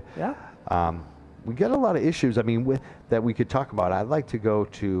elected. Yeah. We get a lot of issues, that we could talk about. I'd like to go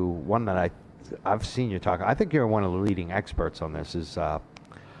to one that I've seen you talk. I think you're one of the leading experts on this, is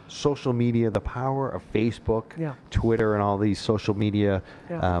social media, the power of Facebook, Twitter, and all these social media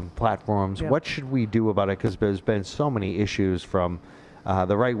platforms. Yeah. What should we do about it? Because there's been so many issues, from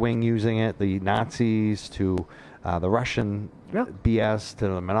the right wing using it, the Nazis, to the Russian BS, to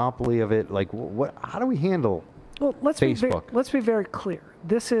the monopoly of it. Like, how do we handle Facebook? Let's be very clear.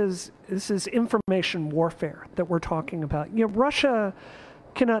 This is information warfare that we're talking about. You know, Russia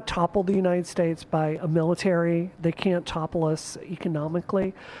cannot topple the United States by a military. They can't topple us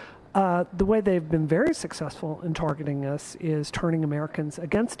economically. The way they've been very successful in targeting us is turning Americans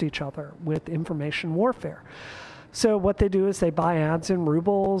against each other with information warfare. So what they do is they buy ads in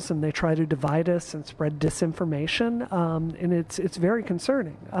rubles and they try to divide us and spread disinformation, and it's very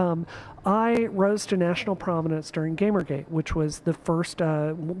concerning. I rose to national prominence during Gamergate, which was the first,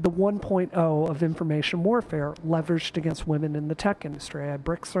 the 1.0 of information warfare leveraged against women in the tech industry. I had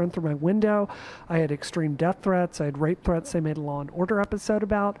bricks thrown through my window. I had extreme death threats. I had rape threats they made a Law and Order episode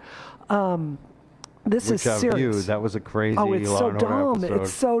about. This is serious. That was a crazy. Oh, it's so dumb.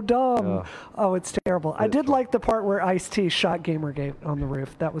 It's so dumb. Oh, it's terrible. I did like the part where Ice-T shot Gamergate on the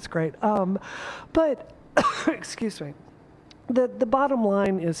roof. That was great. But excuse me. The bottom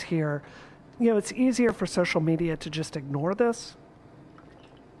line is here. It's easier for social media to just ignore this.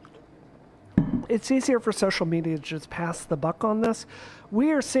 It's easier for social media to just pass the buck on this.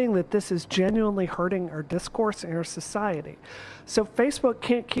 We are seeing that this is genuinely hurting our discourse and our society. So Facebook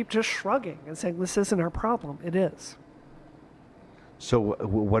can't keep just shrugging and saying this isn't our problem. It is. So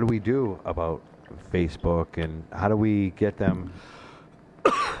what do we do about Facebook, and how do we get them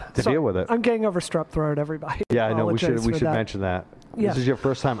to deal with it? I'm getting over strep throat, everybody. Yeah, I know. We should mention that. Yeah. This is your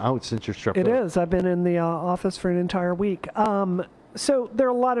first time out since your strep throat. It is. I've been in the office for an entire week. So there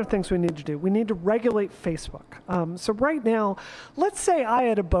are a lot of things we need to do. We need to regulate Facebook. So right now, let's say I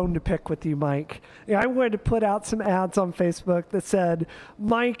had a bone to pick with you, Mike. I wanted to put out some ads on Facebook that said,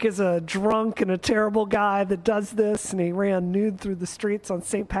 Mike is a drunk and a terrible guy that does this, and he ran nude through the streets on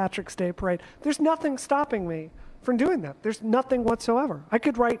St. Patrick's Day parade. There's nothing stopping me from doing that. There's nothing whatsoever. I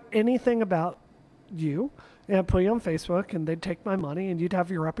could write anything about you and put you on Facebook, and they'd take my money, and you'd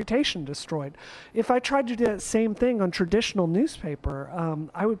have your reputation destroyed. If I tried to do that same thing on traditional newspaper,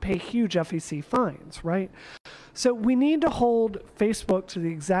 I would pay huge FEC fines, right? So we need to hold Facebook to the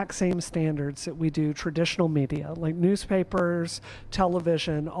exact same standards that we do traditional media, like newspapers,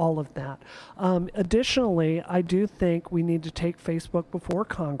 television, all of that. Additionally, I do think we need to take Facebook before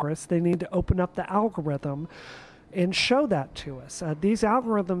Congress. They need to open up the algorithm and show that to us. These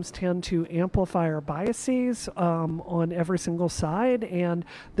algorithms tend to amplify our biases on every single side, and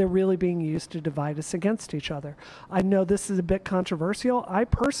they're really being used to divide us against each other. I know this is a bit controversial. I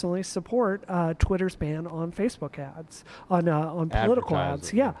personally support Twitter's ban on Facebook ads, on political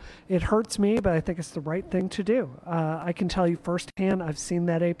ads. Yeah, it hurts me, but I think it's the right thing to do. I can tell you firsthand, I've seen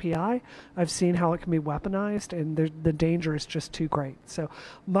that API. I've seen how it can be weaponized, and the danger is just too great. So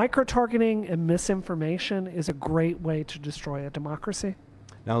micro-targeting and misinformation is a great way to destroy a democracy.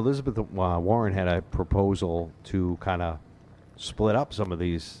 Now, Elizabeth Warren had a proposal to kind of split up some of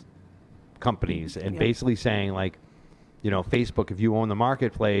these companies and basically saying, like, Facebook, if you own the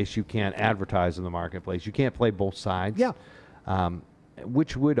marketplace, you can't advertise in the marketplace. You can't play both sides. Yeah.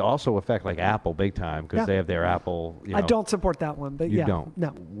 Which would also affect like Apple big time because they have their Apple. I don't support that one, but you don't.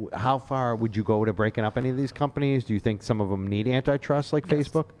 No. How far would you go to breaking up any of these companies? Do you think some of them need antitrust like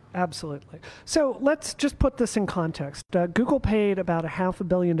Facebook? Absolutely. So let's just put this in context. Google paid about a $500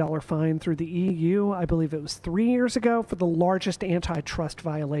 million fine through the EU, I believe it was 3 years ago, for the largest antitrust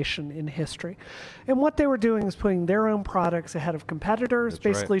violation in history. And what they were doing is putting their own products ahead of competitors,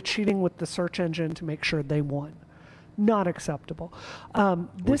 basically cheating with the search engine to make sure they won. Not acceptable.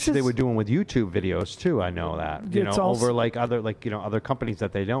 Which they were doing with YouTube videos too. I know that over like other companies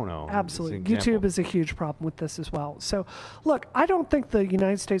that they don't know. Absolutely, YouTube is a huge problem with this as well. So, look, I don't think the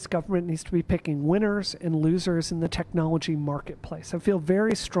United States government needs to be picking winners and losers in the technology marketplace. I feel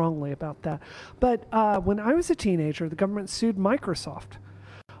very strongly about that. But when I was a teenager, the government sued Microsoft.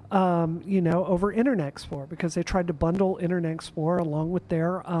 Over Internet Explorer because they tried to bundle Internet Explorer along with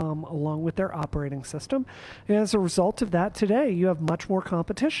their operating system. And as a result of that, today you have much more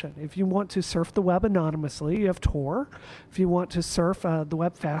competition. If you want to surf the web anonymously, you have Tor. If you want to surf the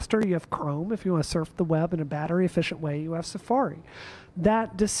web faster, you have Chrome. If you want to surf the web in a battery-efficient way, you have Safari.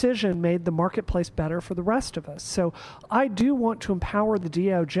 That decision made the marketplace better for the rest of us. So I do want to empower the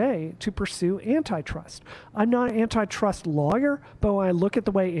DOJ to pursue antitrust. I'm not an antitrust lawyer, but when I look at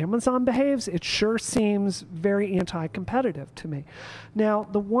the way Amazon behaves, it sure seems very anti-competitive to me. Now,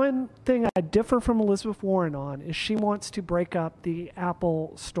 the one thing I differ from Elizabeth Warren on is she wants to break up the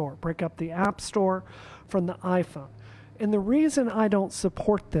Apple Store, break up the App Store from the iPhone. And the reason I don't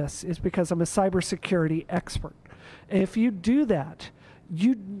support this is because I'm a cybersecurity expert. And if you do that,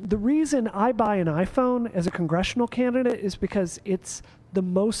 the reason I buy an iPhone as a congressional candidate is because it's the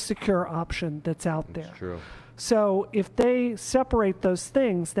most secure option that's out there. That's true. So if they separate those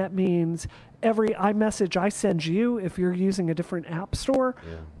things, that means every iMessage I send you, if you're using a different app store,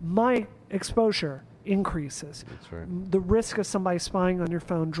 my exposure increases. That's right. The risk of somebody spying on your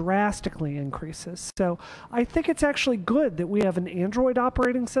phone drastically increases. So I think it's actually good that we have an Android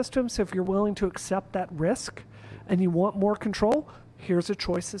operating system. So if you're willing to accept that risk and you want more control, here's a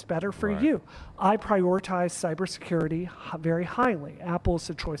choice that's better for you. I prioritize cybersecurity very highly. Apple is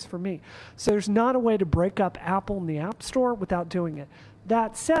a choice for me. So there's not a way to break up Apple in the App Store without doing it.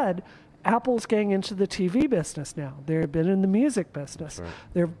 That said, Apple's getting into the TV business now. They've been in the music business. Right.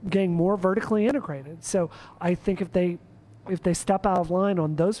 They're getting more vertically integrated. So I think if they step out of line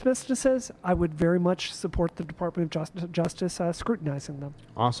on those businesses, I would very much support the Department of Justice scrutinizing them.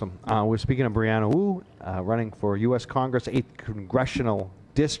 Awesome. We're speaking of Brianna Wu, running for U.S. Congress, 8th Congressional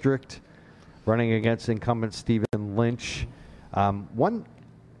District, running against incumbent Stephen Lynch. One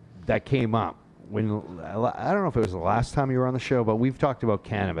that came up, I don't know if it was the last time you were on the show, but we've talked about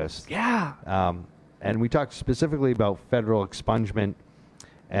cannabis. Yeah. And we talked specifically about federal expungement.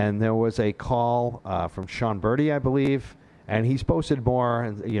 And there was a call from Sean Bertie, I believe, and he's posted more.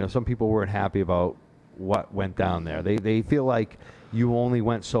 And, some people weren't happy about what went down there. They feel like you only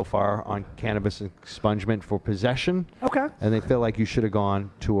went so far on cannabis expungement for possession. Okay. And they feel like you should have gone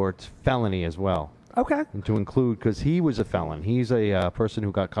towards felony as well. Okay. And to include, because he was a felon. He's a person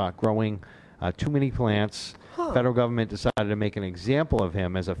who got caught growing too many plants. Federal government decided to make an example of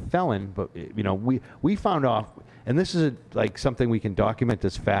him as a felon, but we found off, and this is like something we can document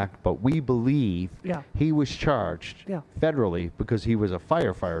as fact, but we believe he was charged federally because he was a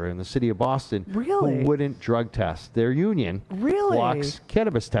firefighter in the city of Boston who wouldn't drug test. Their union blocks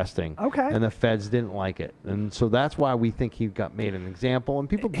cannabis testing, and the feds didn't like it, and so that's why we think he got made an example. And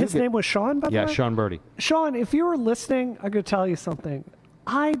people, his name was Sean, by the way? Yeah, Sean Bertie. Sean, if you were listening, I'm going to tell you something.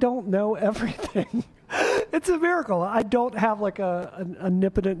 I don't know everything. It's a miracle. I don't have like a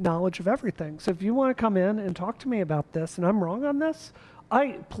omnipotent knowledge of everything. So if you want to come in and talk to me about this and I'm wrong on this,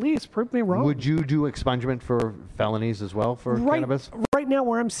 please prove me wrong. Would you do expungement for felonies as well for cannabis? Right now,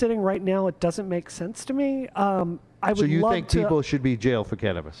 where I'm sitting right now, it doesn't make sense to me. So you think people should be jailed for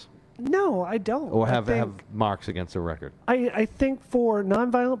cannabis? No, I don't. Or have marks against their record? I think for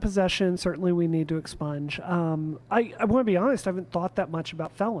nonviolent possession, certainly we need to expunge. I want to be honest, I haven't thought that much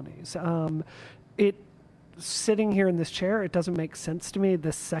about felonies. Sitting here in this chair, it doesn't make sense to me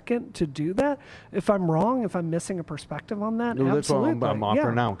this second to do that. If I'm wrong, if I'm missing a perspective on that, absolutely. That's what I'm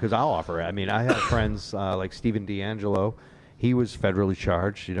offering now, because I'll offer it. I mean, I have friends like Stephen D'Angelo. He was federally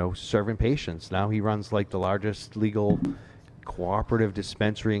charged, serving patients. Now he runs like the largest legal cooperative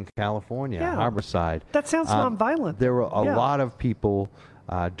dispensary in California, Harborside. That sounds nonviolent. There were a lot of people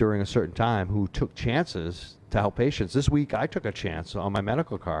during a certain time who took chances to help patients. This week, I took a chance on my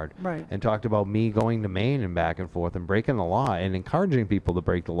medical card and talked about me going to Maine and back and forth and breaking the law and encouraging people to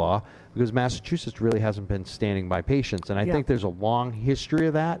break the law because Massachusetts really hasn't been standing by patients. And I think there's a long history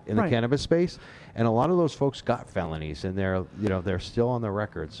of that in the cannabis space. And a lot of those folks got felonies, and they're still on the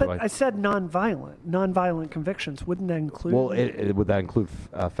record. So I said nonviolent convictions. Wouldn't that include? Well, would that include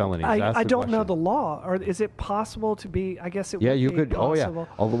felonies? I don't know the law. Or is it possible to be? I guess it would be you could. Possible.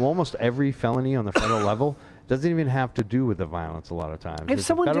 Oh yeah. Almost every felony on the federal level doesn't even have to do with the violence a lot of times. If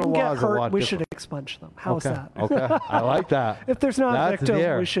someone didn't get hurt, we should expunge them. How's that? Okay, I like that. If there's not a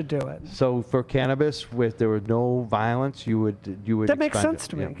victim, we should do it. So for cannabis, if there was no violence, you would that makes sense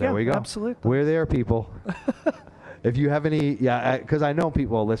to me. Yeah, there we go. Absolutely. We're there, people. If you have any, because I know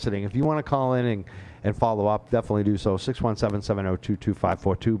people are listening. If you want to call in and follow up, definitely do so.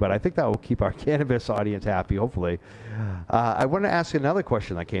 617-702-2542. But I think that will keep our cannabis audience happy, hopefully. I want to ask another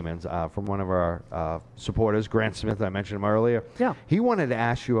question that came in from one of our supporters, Grant Smith. I mentioned him earlier. Yeah. He wanted to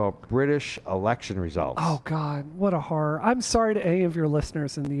ask you about British election results. Oh, God. What a horror. I'm sorry to any of your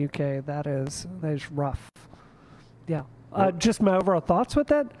listeners in the UK. That is rough. Yeah. Just my overall thoughts with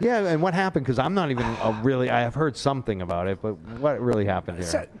that? Yeah, and what happened? Because I'm not even I have heard something about it, but what really happened here?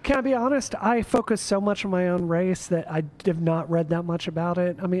 So, can I be honest? I focus so much on my own race that I have not read that much about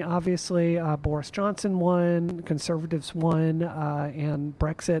it. I mean, obviously, Boris Johnson won, Conservatives won, and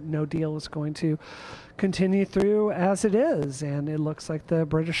Brexit, no deal, is going to continue through as it is, and it looks like the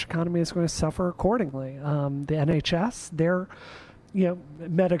British economy is going to suffer accordingly. The NHS, they're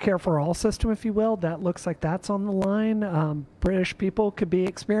Medicare for all system, if you will, that looks like that's on the line. British people could be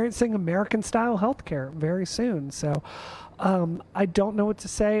experiencing American-style healthcare very soon. So I don't know what to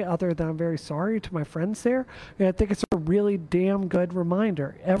say other than I'm very sorry to my friends there. And I think it's a really damn good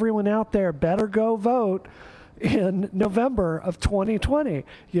reminder. Everyone out there better go vote. in November of 2020.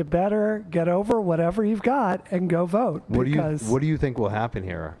 You better get over whatever you've got and go vote. What do you think will happen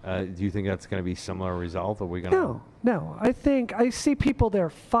here? Do you think that's going to be similar result? Or are we going to? No. I see people there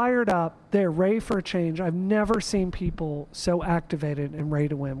fired up. They're ready for a change. I've never seen people so activated and ready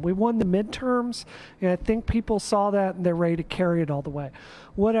to win. We won the midterms, and I think people saw that, and they're ready to carry it all the way.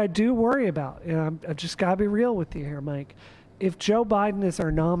 What I do worry about, and I just got to be real with you here, Mike, if Joe Biden is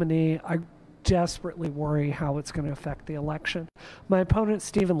our nominee, I desperately worry how it's going to affect the election. My opponent,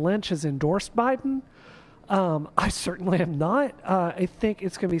 Stephen Lynch, has endorsed Biden. I certainly am not. I think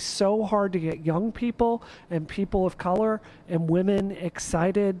it's going to be so hard to get young people and people of color and women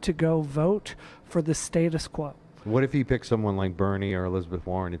excited to go vote for the status quo. What if he picks someone like Bernie or Elizabeth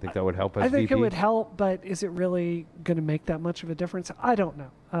Warren? Do you think that would help us? I think it would help, but is it really going to make that much of a difference? I don't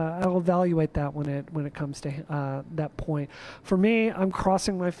know. I'll evaluate that when it comes to that point. For me, I'm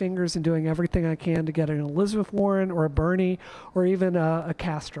crossing my fingers and doing everything I can to get an Elizabeth Warren or a Bernie or even a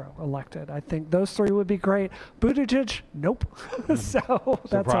Castro elected. I think those three would be great. Buttigieg, nope. So that's how I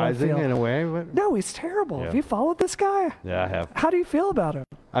feel. Surprising in a way. But no, he's terrible. Yeah. Have you followed this guy? Yeah, I have. How do you feel about him?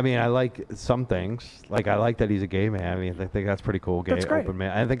 I mean, I like some things. Like, I like that he's a gay man. I mean, I think that's pretty cool. Gay, That's great. open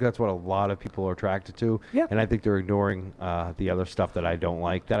man. I think that's what a lot of people are attracted to. Yeah. And I think they're ignoring the other stuff that I don't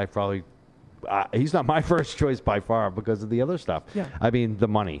like. That I probably, he's not my first choice by far because of the other stuff. Yeah. I mean, the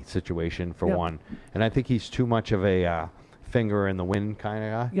money situation for one. And I think he's too much of a finger in the wind kind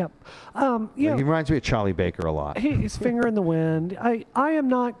of guy. Yep. He reminds me of Charlie Baker a lot. He's finger in the wind. I am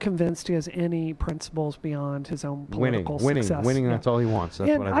not convinced he has any principles beyond his own political success. Winning. That's all he wants. That's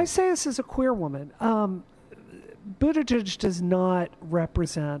what I think. I say this as a queer woman. Buttigieg does not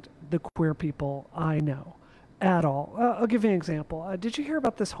represent the queer people I know at all. I'll give you an example. Did you hear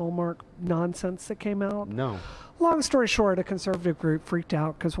about this Hallmark nonsense that came out? No. Long story short, a conservative group freaked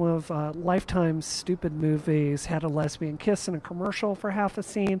out because one of Lifetime's stupid movies had a lesbian kiss in a commercial for half a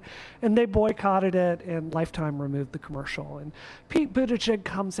scene, and they boycotted it, and Lifetime removed the commercial. And Pete Buttigieg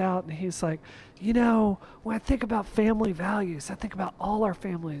comes out, and he's like, you know, when I think about family values, I think about all our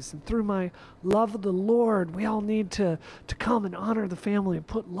families, and through my love of the Lord, we all need to come and honor the family and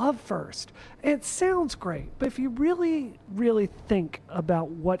put love first. It sounds great, but if you really, really think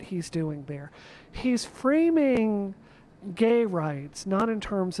about what he's doing there, he's framing gay rights not in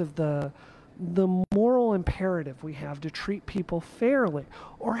terms of the moral imperative we have to treat people fairly,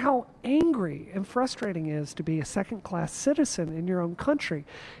 or how angry and frustrating it is to be a second-class citizen in your own country.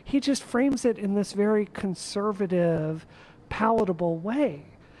 He just frames it in this very conservative, palatable way.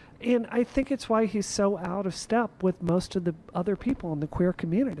 And I think it's why he's so out of step with most of the other people in the queer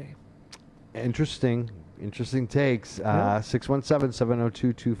community. Interesting takes.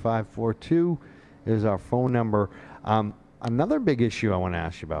 617-702-2542 is our phone number. Another big issue I want to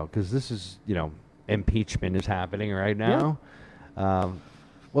ask you about, because this is, impeachment is happening right now. Yeah.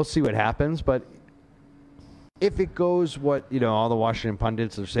 We'll see what happens, but if it goes what, all the Washington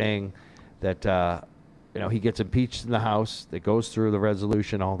pundits are saying, that, he gets impeached in the House, it goes through the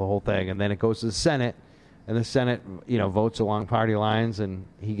resolution, the whole thing, and then it goes to the Senate, and the Senate, votes along party lines, and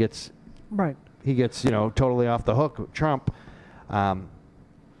he gets totally off the hook, Trump.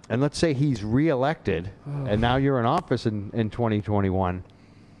 And let's say he's reelected, and now you're in office in 2021.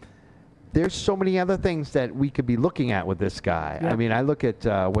 There's so many other things that we could be looking at with this guy. Yeah. I mean, I look at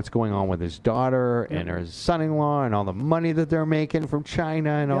what's going on with his daughter and her son-in-law and all the money that they're making from China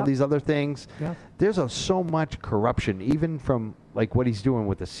and all these other things. Yeah. There's so much corruption, even from like what he's doing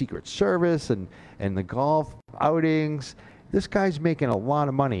with the Secret Service and the golf outings. This guy's making a lot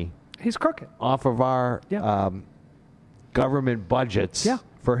of money. He's crooked. Off of our government budgets. Yeah.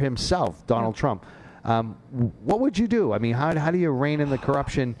 For himself, Donald Trump. What would you do? I mean, how do you rein in the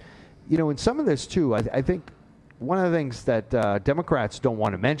corruption? In some of this, too, I think one of the things that Democrats don't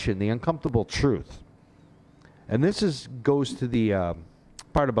want to mention, the uncomfortable truth. And this goes to the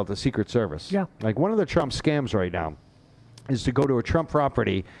part about the Secret Service. Yeah. Like, one of the Trump scams right now is to go to a Trump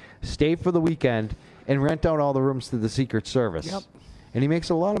property, stay for the weekend, and rent out all the rooms to the Secret Service. Yep. And he makes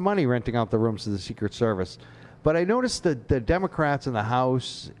a lot of money renting out the rooms to the Secret Service. But I noticed that the Democrats in the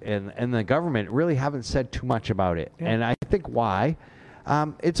House and the government really haven't said too much about it. Yeah. And I think why?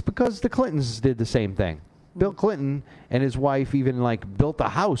 It's because the Clintons did the same thing. Bill Clinton and his wife even built a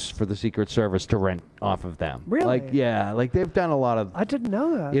house for the Secret Service to rent off of them. Really? They've done a lot of... I didn't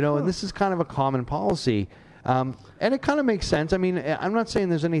know that. And this is kind of a common policy. And it kind of makes sense. I mean, I'm not saying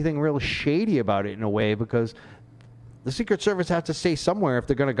there's anything real shady about it in a way, because the Secret Service has to stay somewhere if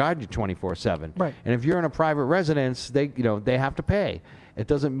they're going to guard you 24/7. Right. And if you're in a private residence, they have to pay. It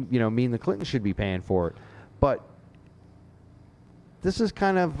doesn't mean the Clintons should be paying for it. But this is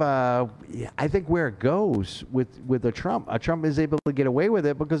kind of, I think, where it goes with a Trump. Trump is able to get away with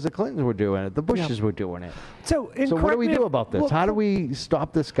it because the Clintons were doing it, the Bushes were doing it. So what do we do about this? How do we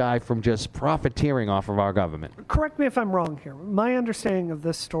stop this guy from just profiteering off of our government? Correct me if I'm wrong here. My understanding of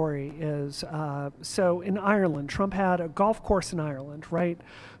this story is, so in Ireland, Trump had a golf course in Ireland, right?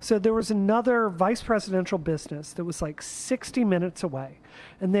 So there was another vice presidential business that was like 60 minutes away.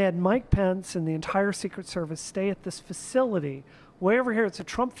 And they had Mike Pence and the entire Secret Service stay at this facility. Way over here, it's a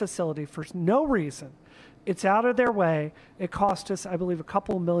Trump facility for no reason. It's out of their way. It cost us, I believe, a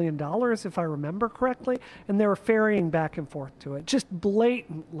couple $1 million, if I remember correctly. And they were ferrying back and forth to it, just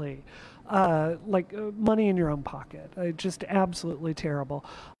blatantly. Money in your own pocket. Just absolutely terrible.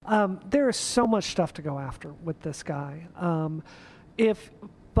 There is so much stuff to go after with this guy. If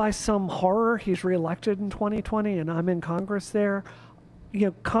by some horror he's reelected in 2020 and I'm in Congress there,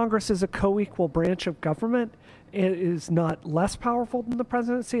 Congress is a co-equal branch of government. It is not less powerful than the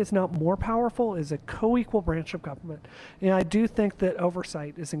presidency. It's not more powerful. It's a co-equal branch of government. And I do think that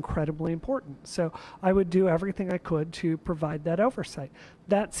oversight is incredibly important. So I would do everything I could to provide that oversight.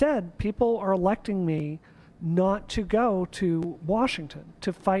 That said, people are electing me not to go to Washington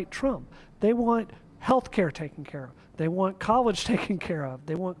to fight Trump. They want health care taken care of. They want college taken care of.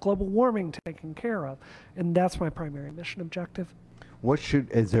 They want global warming taken care of. And that's my primary mission objective.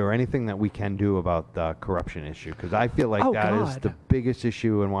 Is there anything that we can do about the corruption issue? Because I feel like that is the biggest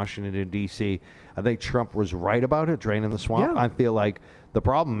issue in Washington, D.C. I think Trump was right about it, draining the swamp. I feel like the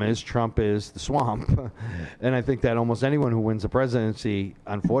problem is Trump is the swamp. And I think that almost anyone who wins the presidency,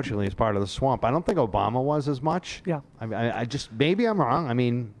 unfortunately, is part of the swamp. I don't think Obama was as much. Yeah. I just, maybe I'm wrong. I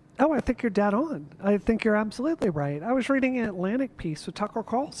mean... Oh, I think you're dead on. I think you're absolutely right. I was reading an Atlantic piece with Tucker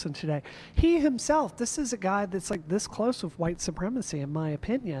Carlson today. He himself, this is a guy that's like this close with white supremacy, in my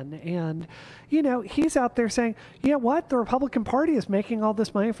opinion. And, he's out there saying, you know what? The Republican Party is making all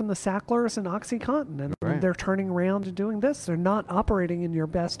this money from the Sacklers and OxyContin, and they're turning around and doing this. They're not operating in your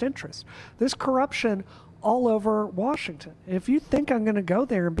best interest. There's corruption all over Washington. If you think I'm going to go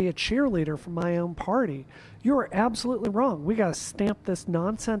there and be a cheerleader for my own party, you are absolutely wrong. We got to stamp this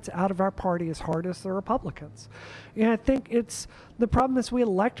nonsense out of our party as hard as the Republicans. And I think the problem is we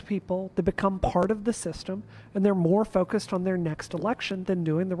elect people to become part of the system, and they're more focused on their next election than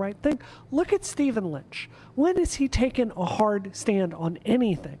doing the right thing. Look at Stephen Lynch. When has he taken a hard stand on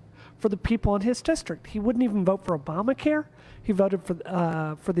anything for the people in his district? He wouldn't even vote for Obamacare. He voted for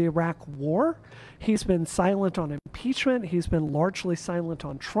the Iraq War. He's been silent on impeachment. He's been largely silent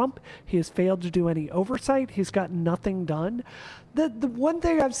on Trump. He has failed to do any oversight. He's got nothing done. The one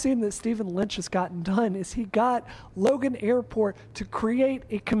thing I've seen that Stephen Lynch has gotten done is he got Logan Airport to create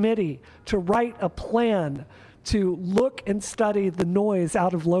a committee to write a plan to look and study the noise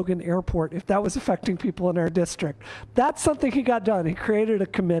out of Logan Airport if that was affecting people in our district. That's something he got done. He created a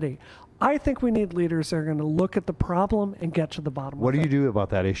committee. I think we need leaders that are going to look at the problem and get to the bottom of it. What do you do about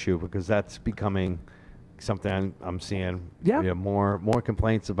that issue? Because that's becoming something I'm seeing more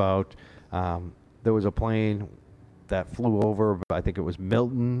complaints about. There was a plane that flew over, I think it was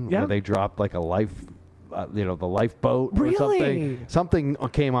Milton, where they dropped like a the lifeboat or something. Something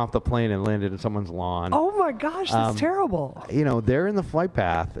came off the plane and landed in someone's lawn. Oh my gosh, that's terrible. They're in the flight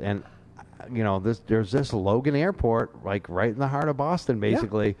path, and there's this Logan Airport, like right in the heart of Boston,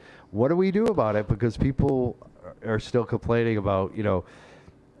 basically. Yeah. What do we do about it? Because people are still complaining about,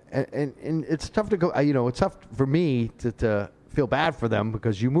 and it's tough to go, it's tough for me to feel bad for them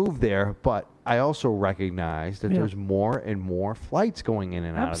because you moved there, but I also recognize that there's more and more flights going in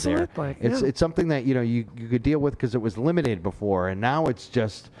and out of there. It's something that, you could deal with because it was limited before, and now it's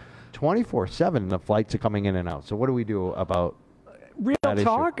just 24/7 the flights are coming in and out. So what do we do about real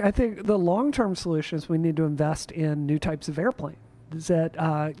talk? Issue? I think the long-term solution is we need to invest in new types of airplanes. That,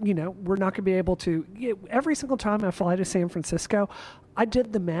 we're not going to be able to, every single time I fly to San Francisco, I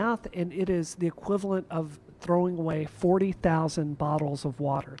did the math, and it is the equivalent of throwing away 40,000 bottles of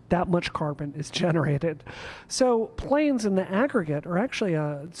water. That much carbon is generated. So planes in the aggregate are actually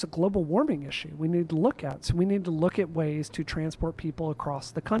it's a global warming issue we need to look at. So we need to look at ways to transport people across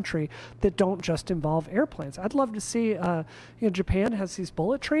the country that don't just involve airplanes. I'd love to see, Japan has these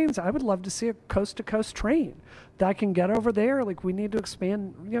bullet trains. I would love to see a coast-to-coast train that I can get over there. Like, we need to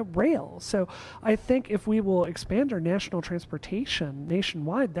expand, rail. So I think if we will expand our national transportation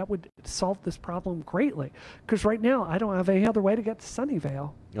nationwide, that would solve this problem greatly. Because right now, I don't have any other way to get to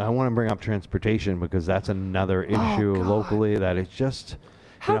Sunnyvale. I want to bring up transportation because that's another issue locally that is just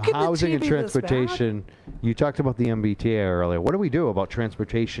housing and transportation. You talked about the MBTA earlier. What do we do about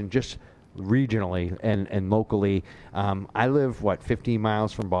transportation just regionally and locally. I live 15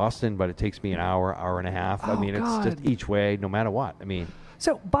 miles from Boston, but it takes me an hour and a half. Oh, it's just each way, no matter what.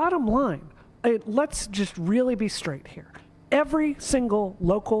 So bottom line, let's just really be straight here. Every single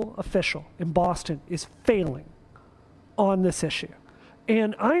local official in Boston is failing on this issue.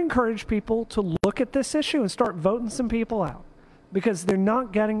 And I encourage people to look at this issue and start voting some people out because they're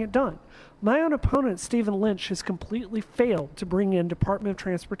not getting it done. My own opponent, Stephen Lynch, has completely failed to bring in Department of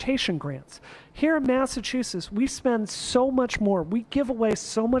Transportation grants. Here in Massachusetts, we spend so much more. We give away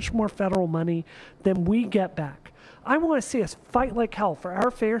so much more federal money than we get back. I want to see us fight like hell for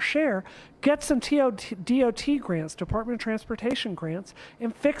our fair share, get some DOT grants, Department of Transportation grants,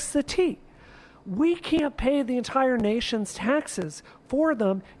 and fix the T. We can't pay the entire nation's taxes for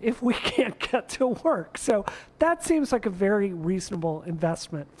them if we can't get to work. So that seems like a very reasonable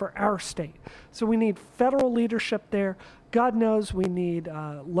investment for our state. So we need federal leadership there. God knows we need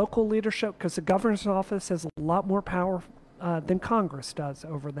local leadership because the governor's office has a lot more power than Congress does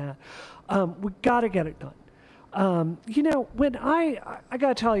over that. We got to get it done. When I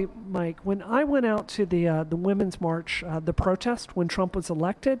got to tell you, Mike, when I went out to the Women's March, the protest when Trump was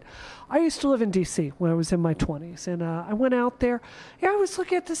elected, I used to live in D.C. when I was in my 20s. And I went out there. I was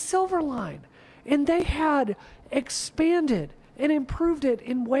looking at the Silver Line. And they had expanded and improved it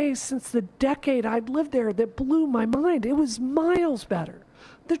in ways since the decade I'd lived there that blew my mind. It was miles better.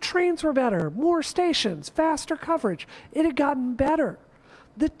 The trains were better, more stations, faster coverage. It had gotten better.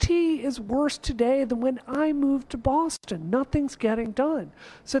 The T is worse today than when I moved to Boston. Nothing's getting done.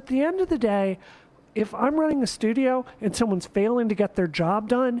 So at the end of the day, if I'm running a studio and someone's failing to get their job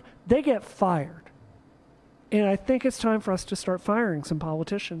done, they get fired. And I think it's time for us to start firing some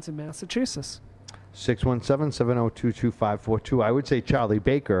politicians in Massachusetts. 617-702-2542. I would say Charlie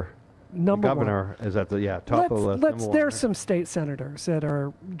Baker, the governor, is at the top of the list. There's some state senators that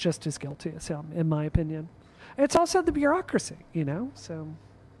are just as guilty as him, in my opinion. It's also the bureaucracy, so.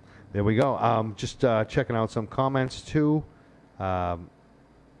 There we go. Just checking out some comments, too. I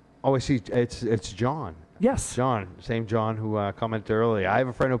see it's John. Yes. John, same John who commented earlier. I have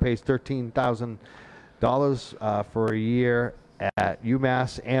a friend who pays $13,000 for a year at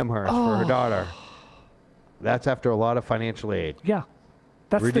UMass Amherst for her daughter. That's after a lot of financial aid. Yeah.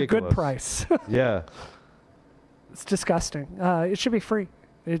 That's ridiculous. The good price. Yeah. It's disgusting. It should be free.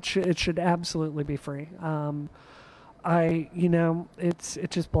 It should absolutely be free. It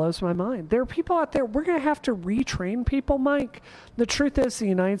just blows my mind. There are people out there, we're going to have to retrain people, Mike. The truth is the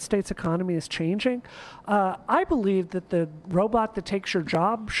United States economy is changing. I believe that the robot that takes your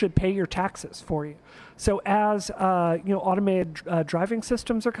job should pay your taxes for you. So as automated driving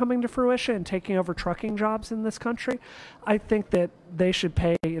systems are coming to fruition and taking over trucking jobs in this country, I think that they should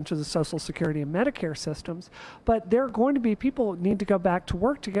pay into the Social Security and Medicare systems. But there are going to be people who need to go back to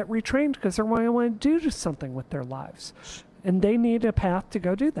work to get retrained because they're going to want to do something with their lives. And they need a path to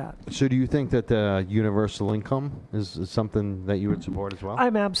go do that. So do you think that the universal income is something that you would support as well?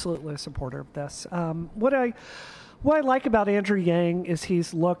 I'm absolutely a supporter of this. What I like about Andrew Yang is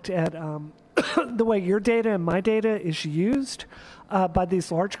he's looked at the way your data and my data is used by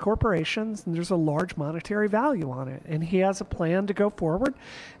these large corporations, and there's a large monetary value on it. And he has a plan to go forward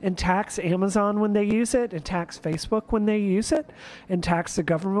and tax Amazon when they use it, and tax Facebook when they use it, and tax the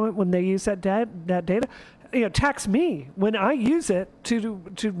government when they use that data. Tax me when I use it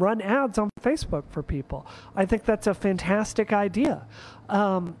to run ads on Facebook for people. I think that's a fantastic idea.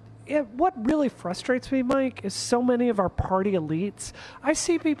 What really frustrates me, Mike, is so many of our party elites. I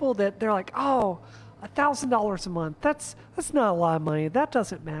see people that they're like, $1,000 a month. That's not a lot of money. That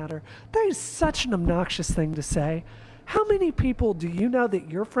doesn't matter. That is such an obnoxious thing to say. How many people do you know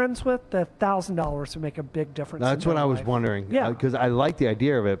that you're friends with that $1,000 would make a big difference? That's what I was wondering. Yeah, because I like the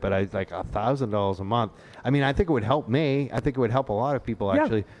idea of it, but I like $1,000 a month. I mean, I think it would help me. I think it would help a lot of people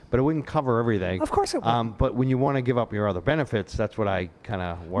actually, but it wouldn't cover everything. Of course it would. But when you want to give up your other benefits, that's what I kind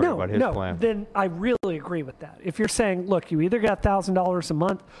of worry about his plan. Then I really agree with that. If you're saying, look, you either got $1,000 a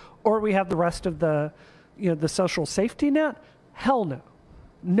month, or we have the rest of the social safety net. Hell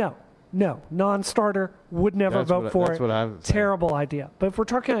no. No, non-starter, would never vote for it. Terrible idea. But if we're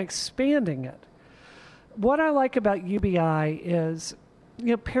talking about expanding it, what I like about UBI is,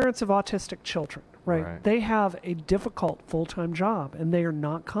 parents of autistic children, right? They have a difficult full-time job, and they are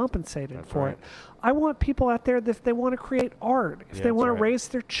not compensated for it. I want people out there that if they want to create art, if they want to raise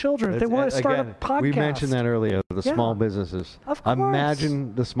their children, if they want to start a podcast. We mentioned that earlier, the small businesses. Of course.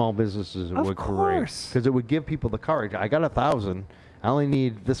 Imagine the small businesses would create. Because it would give people the courage. I got 1,000. I only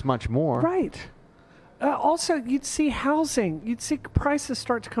need this much more. Right. Also, you'd see housing. You'd see prices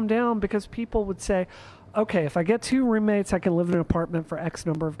start to come down because people would say, okay, if I get 2 roommates, I can live in an apartment for X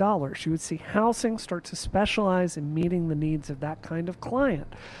number of dollars. You would see housing start to specialize in meeting the needs of that kind of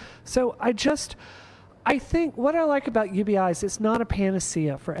client. So I think what I like about UBI is it's not a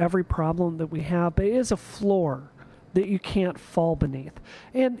panacea for every problem that we have, but it is a floor that you can't fall beneath.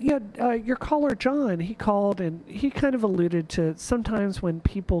 And your caller, John, he called and he kind of alluded to sometimes when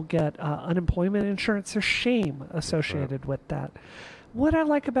people get unemployment insurance, there's shame associated with that. What I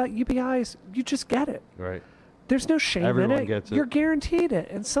like about UBI is you just get it. Right. There's no shame Everyone in it. Gets it. You're guaranteed it.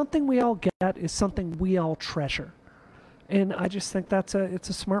 And something we all get is something we all treasure. And I just think it's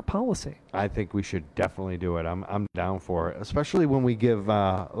a smart policy. I think we should definitely do it. I'm down for it, especially when we give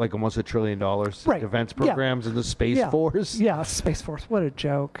like almost $1 trillion to defense programs and the Space Force. Yeah, Space Force. What a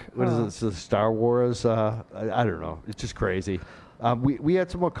joke. What is it? It's the Star Wars. I don't know. It's just crazy. We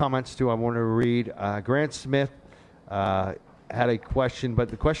had some more comments too. I want to read. Grant Smith had a question, but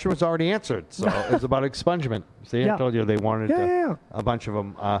the question was already answered. So it's about expungement. See, I told you they wanted a bunch of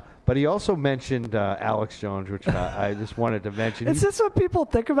them. But he also mentioned Alex Jones, which I just wanted to mention. Is this what people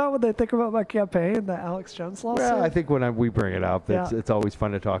think about when they think about my campaign, the Alex Jones lawsuit? Yeah, I think when we bring it up, it's always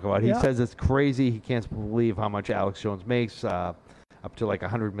fun to talk about. He says it's crazy. He can't believe how much Alex Jones makes. Up to like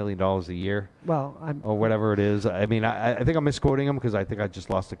 $100 million a year. Well, or whatever it is. I mean, I think I'm misquoting him because I think I just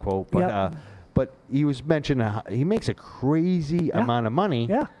lost the quote. But but he was mentioning he makes a crazy amount of money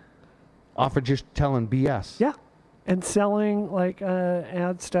off of just telling BS. Yeah. And selling like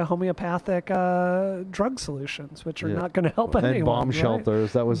ads to homeopathic drug solutions, which are not going to help anyone. And bomb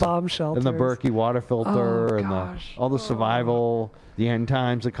shelters. That was bomb shelters. And the Berkey water filter and all the survival. The end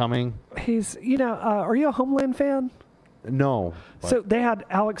times are coming. He's, are you a Homeland fan? No. So they had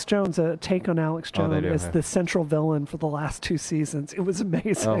Alex Jones, a take on Alex Jones as the central villain for the last 2 seasons. It was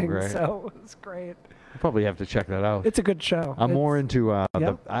amazing. Oh, great. So it was great. I'll probably have to check that out. It's a good show. I'm more into I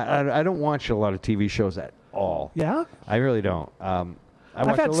don't watch a lot of TV shows at all. Yeah? I really don't. I've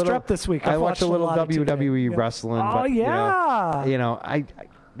had strep this week. I watch a little WWE wrestling. Oh, but, yeah. I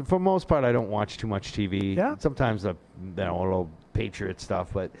for the most part, I don't watch too much TV. Yeah. Sometimes a little Patriot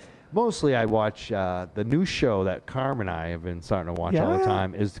stuff, but mostly I watch the new show that Carm and I have been starting to watch all the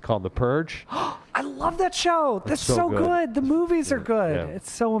time is called The Purge. I love that show. That's so good. The movies are good. Yeah. It's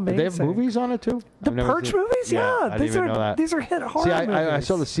so amazing. Do they have movies on it too? The Purge movies? Yeah. These are hit horror movies. I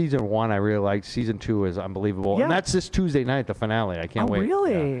saw the season 1. I really liked. Season 2 is unbelievable. Yeah. And that's this Tuesday night, the finale. I can't wait.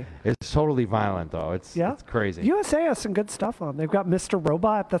 Really? Yeah. It's totally violent though. It's crazy. USA has some good stuff on. They've got Mr.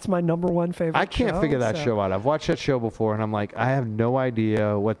 Robot. That's my #1 favorite I can't figure that show out. I've watched that show before and I'm like, I have no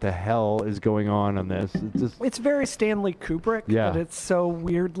idea what the hell is going on this. It's very Stanley Kubrick, but it's so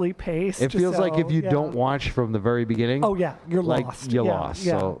weirdly paced. It feels like if you don't watch from the very beginning, you're lost. You're lost.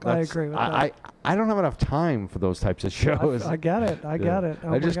 Yeah, so I agree with that. I don't have enough time for those types of shows. I get it. I get it.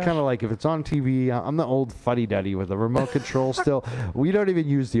 I just kind of like if it's on TV. I'm the old fuddy-duddy with the remote control. Still, we don't even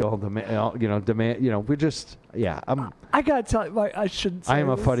use the old demand. We just I gotta tell you, I shouldn't. Say I am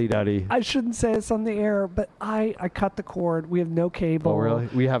a fuddy-duddy. I shouldn't say this on the air, but I cut the cord. We have no cable. Oh really?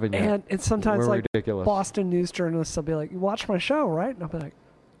 We haven't yet. And it's sometimes We're like ridiculous. Boston news journalists will be like, "You watch my show, right?" And I'll be like,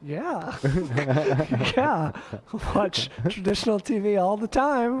 yeah. Yeah. Watch traditional TV all the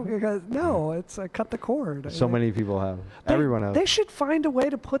time because I cut the cord. So many people have. Everyone has. They should find a way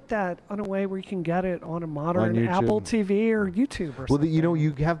to put that on a way where you can get it on a modern Apple TV or YouTube or something. Well,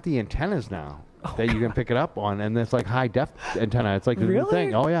 you have the antennas now. You can pick it up on, and it's like high def antenna. It's like a new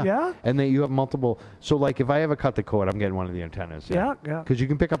thing. Oh yeah. Yeah. And then you have multiple. So like if I ever cut the cord, I'm getting one of the antennas. Yeah. Because you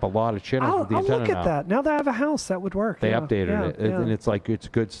can pick up a lot of channels with the antenna. I'll look at that. Now that I have a house, that would work. They updated it, and it's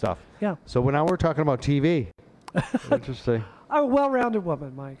good stuff. Yeah. So now we're talking about TV. Interesting. I'm a well-rounded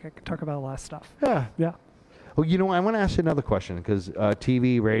woman, Mike. I can talk about a lot of stuff. Yeah. Yeah. Well, I want to ask you another question because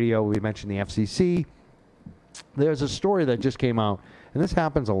TV, radio. We mentioned the FCC. There's a story that just came out. And this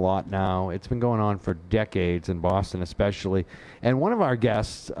happens a lot now. It's been going on for decades in Boston especially. And one of our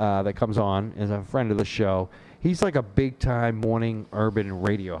guests that comes on is a friend of the show. He's like a big-time morning urban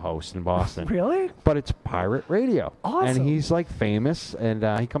radio host in Boston. Really? But it's pirate radio. Awesome. And he's like famous, and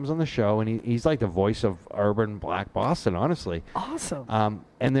he comes on the show, and he's like the voice of urban black Boston, honestly. Awesome.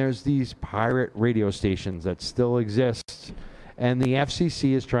 And there's these pirate radio stations that still exist. And the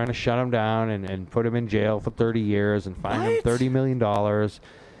FCC is trying to shut him down and put him in jail for 30 years and fine him $30 million.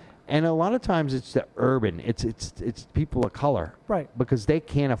 And a lot of times it's the urban. It's people of color. Right. Because they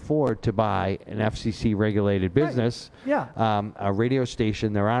can't afford to buy an FCC-regulated business. Right. Yeah. A radio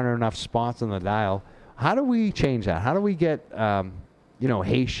station. There aren't enough spots on the dial. How do we change that? How do we get,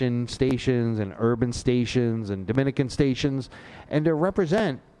 Haitian stations and urban stations and Dominican stations and to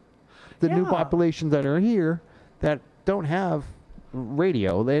represent the new populations that are here that don't have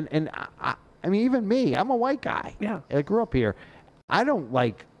radio, and I mean, even me, I'm a white guy. Yeah. I grew up here. I don't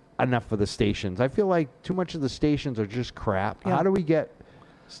like enough of the stations. I feel like too much of the stations are just crap. Yeah. How do we get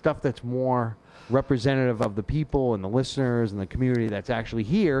stuff that's more representative of the people and the listeners and the community that's actually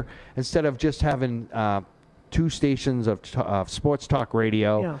here, instead of just having 2 stations of sports talk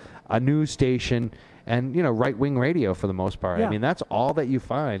radio, a news station, and right-wing radio for the most part. Yeah. I mean, that's all that you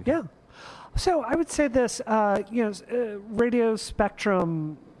find. Yeah. So I would say this, radio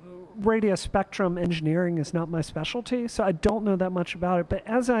spectrum engineering is not my specialty, so I don't know that much about it. But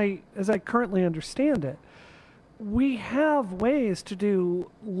as I currently understand it, we have ways to do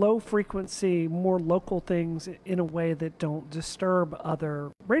low frequency, more local things in a way that don't disturb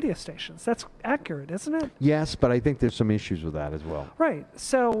other radio stations. That's accurate, isn't it? Yes, but I think there's some issues with that as well. Right.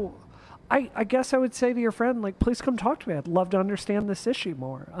 So I guess I would say to your friend, like, please come talk to me. I'd love to understand this issue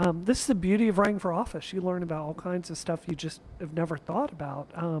more. This is the beauty of running for office. You learn about all kinds of stuff you just have never thought about.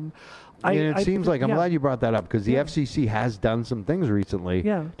 It seems like, I'm glad you brought that up, because the FCC has done some things recently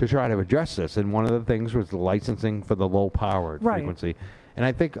to try to address this. And one of the things was the licensing for the low-powered frequency. And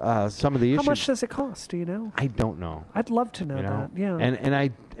I think some of the issues... How much does it cost? Do you know? I don't know. I'd love to know that. Yeah.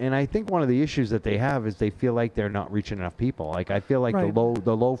 And I think one of the issues that they have is they feel like they're not reaching enough people. Like, I feel like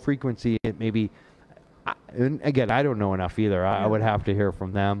the low frequency, it maybe... And again, I don't know enough either. I would have to hear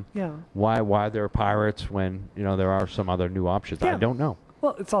from them. Yeah. Why they're pirates when there are some other new options. I don't know.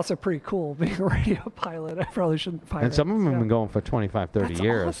 Well, it's also pretty cool being a radio pilot. I probably shouldn't pirate. And some of them have been going for 25, 30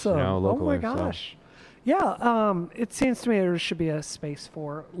 years. Awesome. Locally. Oh my gosh. So. Yeah, it seems to me there should be a space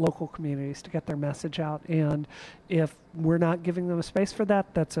for local communities to get their message out. And if we're not giving them a space for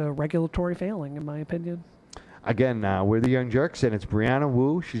that, that's a regulatory failing, in my opinion. Again, we're the Young Jerks, and it's Brianna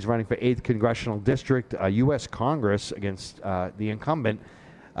Wu. She's running for 8th Congressional District, U.S. Congress, against the incumbent.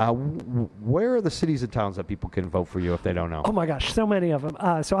 Where are the cities and towns that people can vote for you if they don't know? Oh my gosh, so many of them.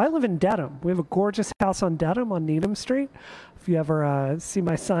 So I live in Dedham. We have a gorgeous house on Dedham on Needham Street. If you ever see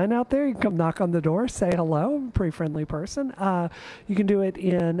my sign out there, you can come knock on the door, say hello. I'm a pretty friendly person. You can do it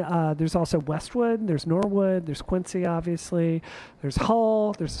in, there's also Westwood, there's Norwood, there's Quincy, obviously. There's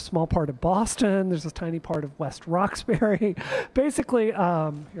Hull, there's a small part of Boston, there's a tiny part of West Roxbury. Basically,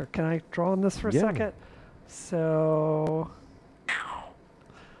 here, can I draw on this for a second? So...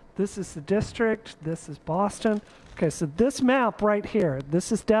 this is the district, this is Boston. Okay, so this map right here,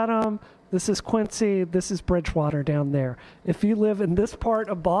 this is Dedham, this is Quincy, this is Bridgewater down there. If you live in this part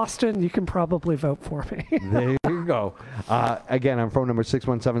of Boston, you can probably vote for me. There you go. Again, I'm phone number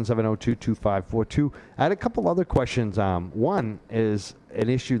 617-702-2542. I had a couple other questions. One is an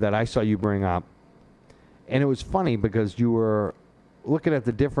issue that I saw you bring up, and it was funny because you were looking at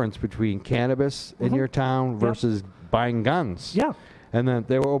the difference between cannabis in your town versus buying guns. Yeah. And then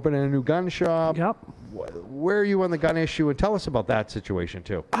they were opening a new gun shop. Yep. Where are you on the gun issue? And tell us about that situation,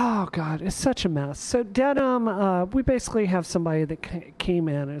 too. Oh, God, it's such a mess. So Dedham, we basically have somebody that came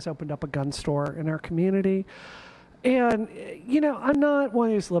in and has opened up a gun store in our community. And, I'm not one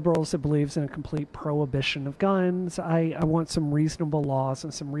of these liberals that believes in a complete prohibition of guns. I want some reasonable laws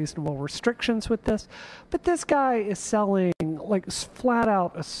and some reasonable restrictions with this. But this guy is selling, like,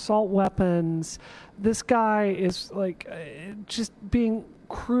 flat-out assault weapons. This guy is, like, just being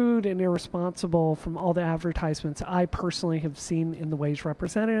crude and irresponsible from all the advertisements I personally have seen in the way he's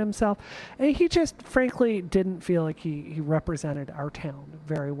represented himself. And he just, frankly, didn't feel like he represented our town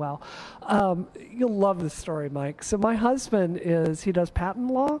very well. You'll love this story, Mike. So my husband he does patent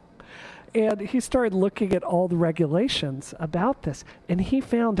law. And he started looking at all the regulations about this. And he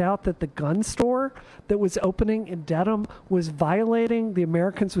found out that the gun store that was opening in Dedham was violating the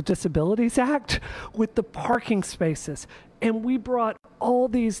Americans with Disabilities Act with the parking spaces. And we brought all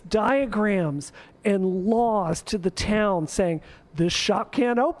these diagrams and laws to the town saying, this shop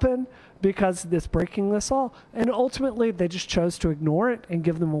can't open because it's breaking this law. And ultimately, they just chose to ignore it and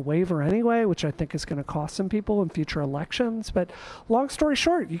give them a waiver anyway, which I think is going to cost some people in future elections. But long story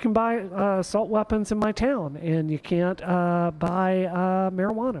short, you can buy assault weapons in my town, and you can't buy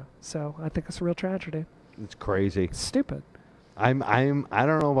marijuana. So I think it's a real tragedy. It's crazy. It's stupid. I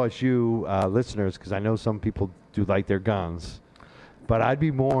don't know about you listeners, because I know some people do like their guns, but I'd be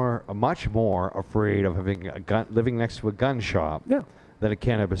much more afraid of having a gun, living next to a gun shop. Yeah. Than a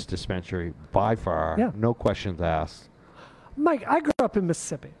cannabis dispensary, by far. Yeah. No questions asked. Mike, I grew up in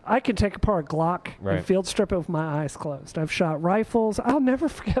Mississippi. I can take apart a Glock and field strip it with my eyes closed. I've shot rifles. I'll never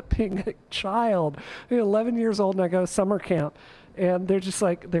forget being a child, 11 years old, and I go to summer camp. And they're just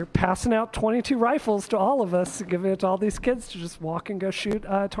like, they're passing out 22 rifles to all of us, giving it to all these kids to just walk and go shoot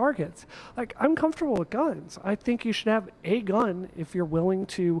targets. Like, I'm comfortable with guns. I think you should have a gun if you're willing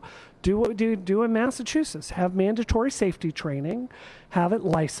to do what we do in Massachusetts. Have mandatory safety training, have it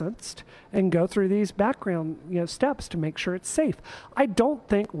licensed, and go through these background steps to make sure it's safe. I don't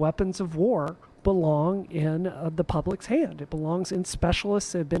think weapons of war belong in the public's hand. It belongs in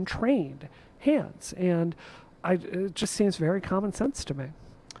specialists that have been trained hands. And it just seems very common sense to me.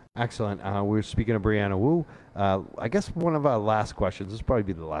 Excellent. We're speaking of Brianna Wu. I guess one of our last questions, this will probably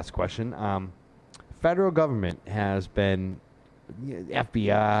be the last question. Federal government has been,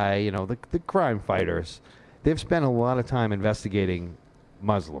 FBI, the crime fighters, they've spent a lot of time investigating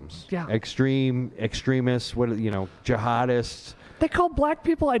Muslims. Yeah. Extremists, jihadists. They call black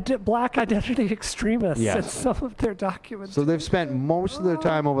people black identity extremists in some of their documents. So they've spent most of their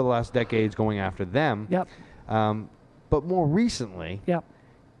time over the last decades going after them. Yep. But more recently,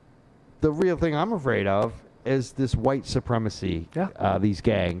 the real thing I'm afraid of is this white supremacy, these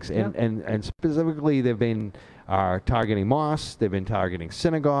gangs. And specifically, they've been targeting mosques, they've been targeting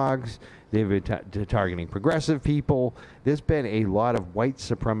synagogues, they've been targeting progressive people. There's been a lot of white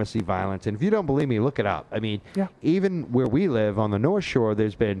supremacy violence. And if you don't believe me, look it up. I mean, even where we live on the North Shore,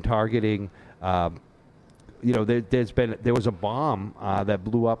 there's been targeting... there was a bomb that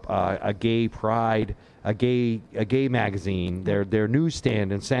blew up a gay pride, a gay magazine, their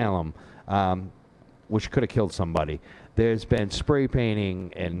newsstand in Salem, which could have killed somebody. There's been spray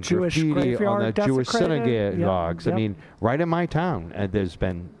painting and graffiti on the Jewish synagogues. I mean, right in my town, there's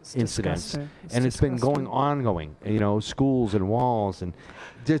been incidents, and it's been ongoing. Schools and walls, and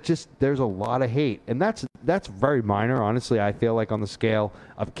there's a lot of hate, and that's very minor, honestly. I feel like on the scale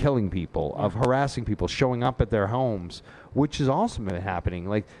of killing people, of harassing people, showing up at their homes, which has also been happening.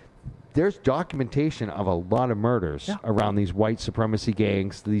 Like, there's documentation of a lot of murders around these white supremacy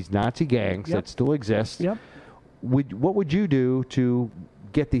gangs, these Nazi gangs that still exist. What would you do to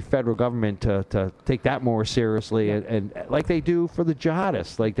get the federal government to take that more seriously, and like they do for the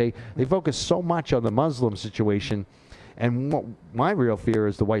jihadists? Like they focus so much on the Muslim situation, and my real fear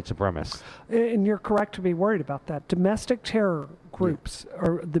is the white supremacists. And you're correct to be worried about that. Domestic terror groups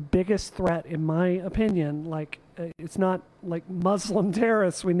are the biggest threat, in my opinion. Like, it's not like Muslim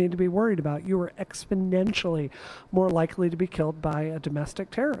terrorists we need to be worried about. You are exponentially more likely to be killed by a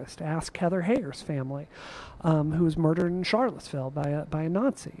domestic terrorist. Ask Heather Hayer's family, who was murdered in Charlottesville by a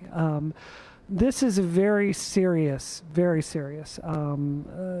Nazi. This is a very serious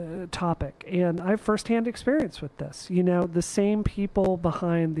topic, and I have firsthand experience with this. The same people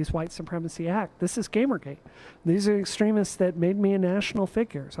behind these white supremacy acts. This is Gamergate. These are extremists that made me a national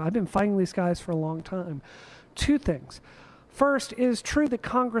figure. So I've been fighting these guys for a long time. Two things. First, it is true that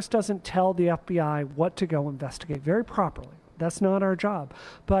Congress doesn't tell the FBI what to go investigate very properly. That's not our job.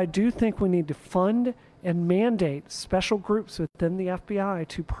 But I do think we need to fund and mandate special groups within the FBI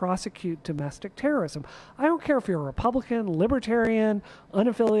to prosecute domestic terrorism. I don't care if you're a Republican, Libertarian,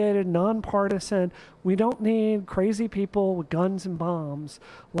 unaffiliated, nonpartisan. We don't need crazy people with guns and bombs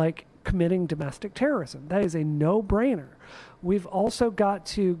committing domestic terrorism. That is a no-brainer. We've also got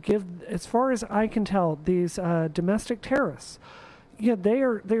to give, as far as I can tell, these domestic terrorists, they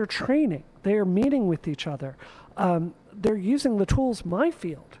are training. They are meeting with each other. They're using the tools my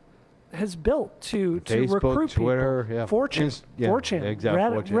field has built to Facebook, recruit Twitter, people. 4chan,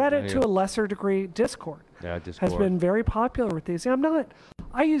 Reddit to a lesser degree, Discord. Discord has been very popular with these.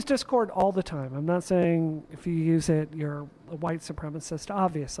 I use Discord all the time. I'm not saying if you use it, you're a white supremacist,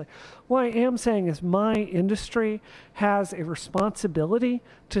 obviously. What I am saying is my industry has a responsibility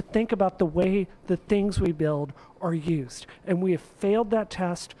to think about the way the things we build are used. And we have failed that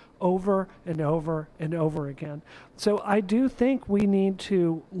test over and over and over again. So I do think we need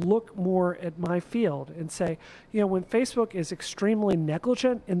to look more at my field and say, when Facebook is extremely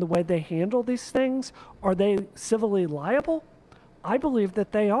negligent in the way they handle these things, are they civilly liable? I believe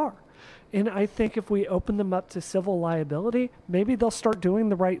that they are. And I think if we open them up to civil liability, maybe they'll start doing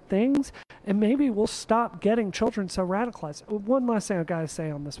the right things, and maybe we'll stop getting children so radicalized. One last thing I've got to say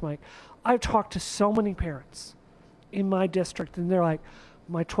on this, Mike. I've talked to so many parents in my district, and they're like,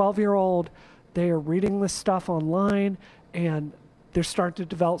 my 12-year-old, they are reading this stuff online, and they're starting to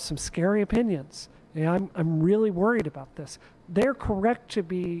develop some scary opinions. And I'm really worried about this. They're correct to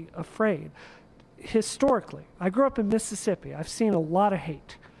be afraid. Historically, I grew up in Mississippi. I've seen a lot of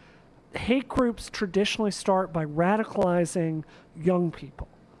hate. Hate groups traditionally start by radicalizing young people.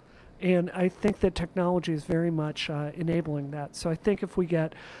 And I think that technology is very much enabling that. So I think if we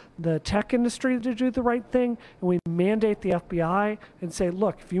get the tech industry to do the right thing, and we mandate the FBI and say,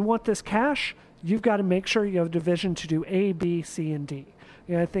 look, if you want this cash, You've got to make sure you have a division to do A, B, C, and D.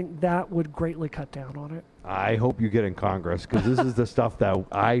 And I think that would greatly cut down on it. I hope you get in Congress, because this is the stuff that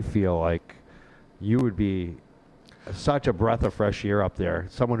I feel like you would be such a breath of fresh air up there,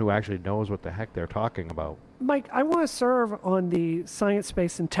 someone who actually knows what the heck they're talking about. Mike, I want to serve on the Science,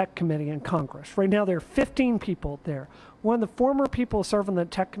 Space, and Tech Committee in Congress. Right now, there are 15 people there. One of the former people serving on the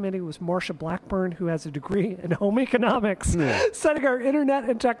Tech Committee was Marsha Blackburn, who has a degree in home economics, setting our internet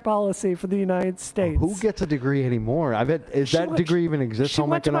and tech policy for the United States. Who gets a degree anymore? I bet, that degree even exists? She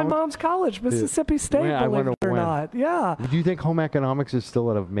went to my mom's college, Mississippi State, believe it or not. Yeah. Do you think home economics is still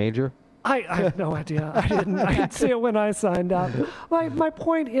at a major? I have no idea. I didn't see it when I signed up. My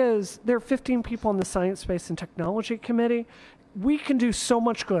point is, there are 15 people on the Science, Space, and Technology Committee. We can do so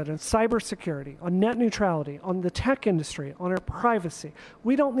much good on cybersecurity, on net neutrality, on the tech industry, on our privacy.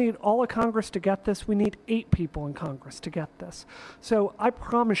 We don't need all of Congress to get this. We need 8 people in Congress to get this. So I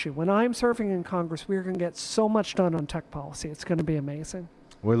promise you, when I'm serving in Congress, we're going to get so much done on tech policy. It's going to be amazing.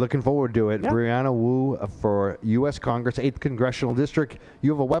 We're looking forward to it. Yep. Brianna Wu for U.S. Congress, 8th Congressional District.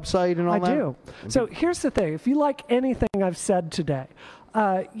 You have a website and all that? I do. So here's the thing. If you like anything I've said today,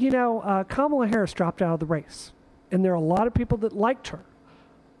 Kamala Harris dropped out of the race. And there are a lot of people that liked her.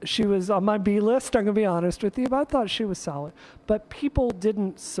 She was on my B list, I'm going to be honest with you, but I thought she was solid. But people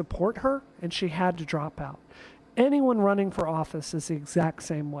didn't support her, and she had to drop out. Anyone running for office is the exact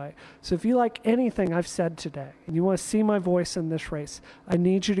same way. So if you like anything I've said today and you want to see my voice in this race, I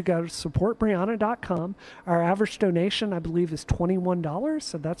need you to go to supportbrianna.com. Our average donation, I believe, is $21,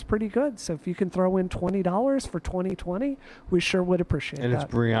 so that's pretty good. So if you can throw in $20 for 2020, we sure would appreciate that. And it's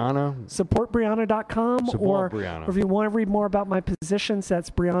Brianna? Supportbrianna.com. Support or Brianna. If you want to read more about my positions, that's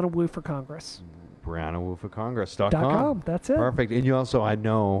Brianna Wu for Congress. BriannaWuForCongress.com. That's it. Perfect. And you also, I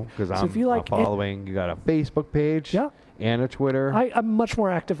know, because I'm following, you got a Facebook page and a Twitter. I'm much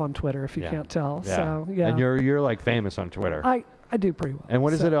more active on Twitter, if you can't tell. Yeah. So, yeah. And you're like famous on Twitter. I do pretty well. And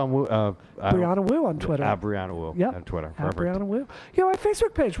what is it on Brianna Wu on Twitter. Brianna Wu on Twitter. Perfect. Brianna Wu. My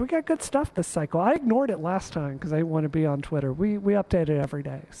Facebook page, we got good stuff this cycle. I ignored it last time because I didn't want to be on Twitter. We update it every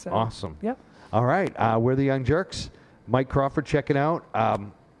day. So. Awesome. Yep. All right. We're the Young Jerks. Mike Crawford checking out.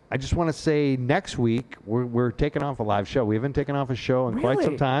 I just want to say next week we're taking off a live show. We haven't taken off a show in quite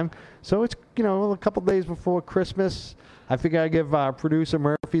some time. So it's, a couple days before Christmas. I figure I'd give producer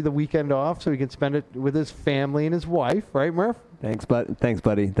Murphy the weekend off so he can spend it with his family and his wife. Right, Murph? Thanks,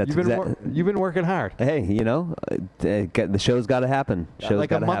 buddy. You've been working hard. Hey, the show's got to happen.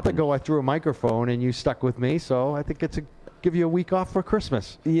 Like a month ago, I threw a microphone and you stuck with me. So I think give you a week off for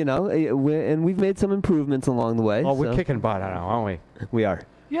Christmas. And we've made some improvements along the way. Oh, we're kicking butt now, aren't we? We are.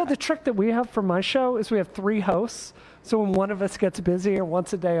 Yeah, the trick that we have for my show is we have 3 hosts. So when one of us gets busy or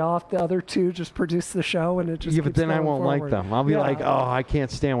wants a day off, the other 2 just produce the show, and it just but then I won't like them. I'll be like, I can't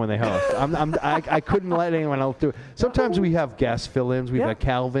stand when they host. I couldn't let anyone else do it. Sometimes we have guest fill-ins. We've got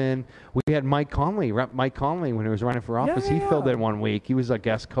Calvin. We had Mike Conley. Mike Conley, when he was running for office, he filled in one week. He was a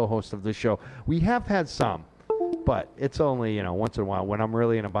guest co-host of the show. We have had some, but it's only once in a while when I'm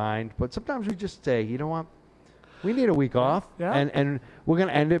really in a bind. But sometimes we just say, you know what? We need a week off, and we're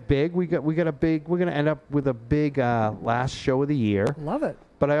gonna end it big. We're gonna end up with a big last show of the year. Love it.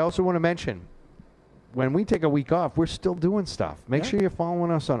 But I also want to mention, when we take a week off, we're still doing stuff. Make sure you're following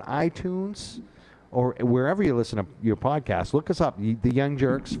us on iTunes or wherever you listen to your podcast. Look us up, The Young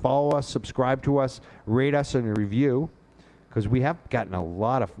Jerks. Follow us, subscribe to us, rate us, and review. Because we have gotten a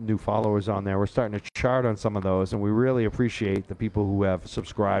lot of new followers on there. We're starting to chart on some of those, and we really appreciate the people who have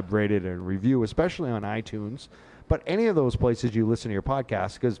subscribed, rated, and review, especially on iTunes. But any of those places you listen to your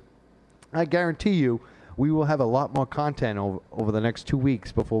podcast, because I guarantee you we will have a lot more content over the next 2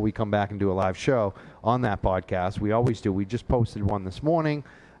 weeks before we come back and do a live show on that podcast. We always do. We just posted one this morning.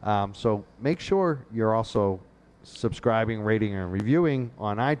 So make sure you're also subscribing, rating, and reviewing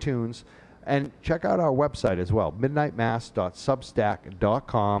on iTunes. And check out our website as well,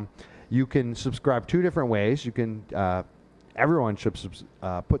 midnightmass.substack.com. You can subscribe 2 different ways. You can everyone should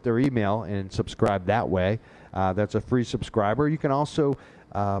put their email and subscribe that way. That's a free subscriber. You can also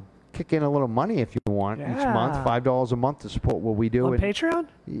kick in a little money if you want each month, $5 a month to support what we do. On Patreon?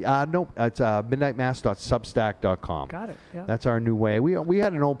 No, it's midnightmass.substack.com. Got it. Yeah. That's our new way. We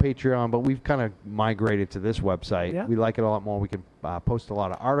had an old Patreon, but we've kind of migrated to this website. Yeah. We like it a lot more. We can post a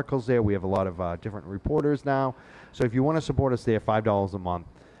lot of articles there. We have a lot of different reporters now. So if you want to support us there, $5 a month.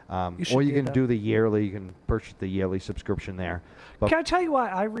 Or you can do the yearly. You can purchase the yearly subscription there. But can I tell you why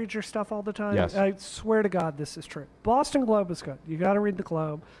I read your stuff all the time? Yes. I swear to God this is true. Boston Globe is good. You got to read the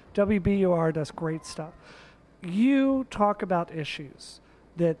Globe. WBUR does great stuff. You talk about issues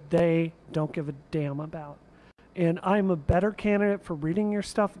that they don't give a damn about. and I'm a better candidate for reading your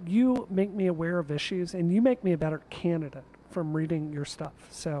stuff. You make me aware of issues, and you make me a better candidate from reading your stuff.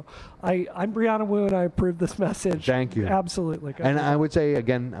 So I'm Brianna Wu, and I approve this message. Thank you. Absolutely. And I would say,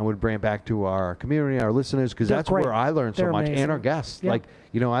 again, I would bring it back to our community, our listeners, because that's great. Where I learn so much, and our guests. Yeah. Like,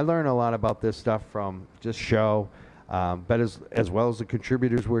 I learn a lot about this stuff from just show, but as well as the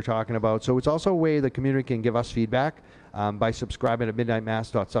contributors we're talking about. So it's also a way the community can give us feedback by subscribing at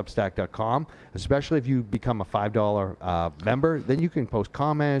midnightmass.substack.com, especially if you become a $5 member. Then you can post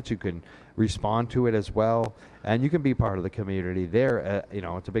comments, you can respond to it as well, and you can be part of the community there.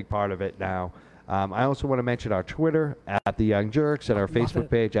 It's a big part of it now. I also want to mention our Twitter at The Young Jerks and our Facebook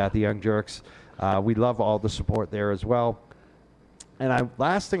page at The Young Jerks. We love all the support there as well. And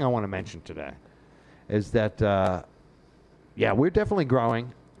last thing I want to mention today is that, we're definitely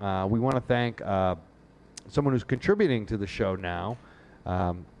growing. We want to thank someone who's contributing to the show now,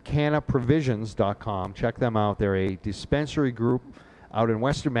 cannaprovisions.com. Check them out. They're a dispensary group out in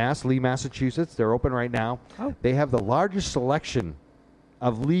Western Mass, Lee, Massachusetts. They're open right now. Oh. They have the largest selection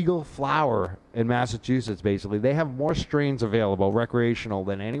of legal flower in Massachusetts, basically. They have more strains available, recreational,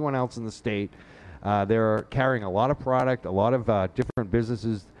 than anyone else in the state. They're carrying a lot of product, a lot of different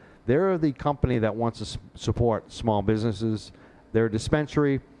businesses. They're the company that wants to support small businesses. They're a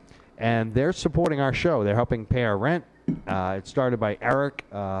dispensary, and they're supporting our show. They're helping pay our rent. It started by Eric,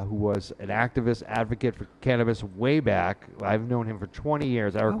 who was an activist advocate for cannabis way back. I've known him for 20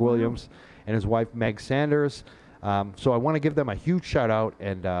 years, Eric Williams, and his wife, Meg Sanders. So I want to give them a huge shout-out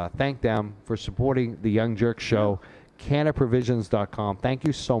and thank them for supporting the Young Jerk Show. Cannaprovisions.com. Thank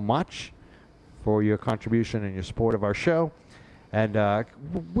you so much for your contribution and your support of our show. And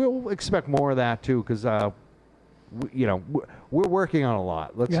we'll expect more of that, too, because we're working on a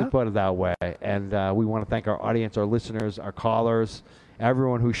lot. Let's just put it that way. And we want to thank our audience, our listeners, our callers,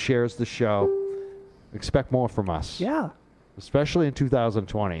 everyone who shares the show. Expect more from us. Yeah. Especially in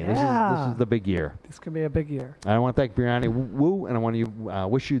 2020. Yeah. This is the big year. This could be a big year. I want to thank Brianna Wu, and I want to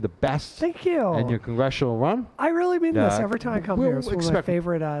wish you the best. Thank you. And your congressional run. I really mean this every time I come here. It's one of my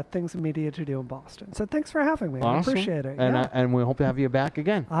favorite things in media to do in Boston. So thanks for having me. Awesome. I appreciate it. And, and we hope to have you back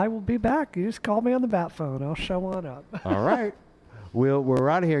again. I will be back. You just call me on the bat phone. I'll show on up. All right. We're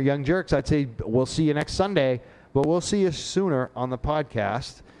out of here, Young Jerks. I'd say we'll see you next Sunday, but we'll see you sooner on the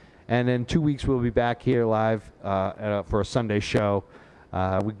podcast. And in 2 weeks, we'll be back here live for a Sunday show.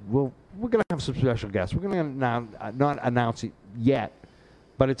 We're going to have some special guests. We're going to not announce it yet,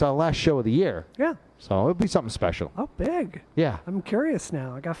 but it's our last show of the year. Yeah. So it'll be something special. Oh, big. Yeah. I'm curious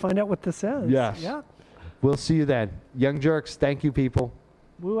now. I got to find out what this is. Yes. Yeah. We'll see you then. Young Jerks, thank you, people.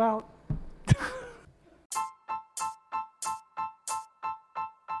 Woo out.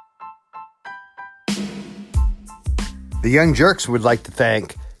 The Young Jerks would like to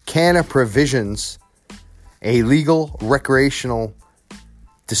thank Canna Provisions, a legal recreational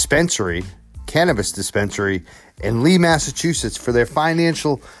dispensary, cannabis dispensary in Lee, Massachusetts, for their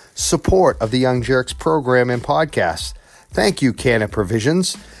financial support of the Young Jerks program and podcast. Thank you, Canna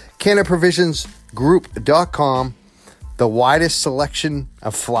Provisions. CannaProvisionsGroup.com, the widest selection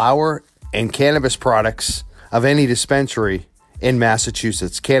of flower and cannabis products of any dispensary in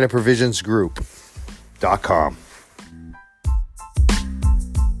Massachusetts. CannaProvisionsGroup.com.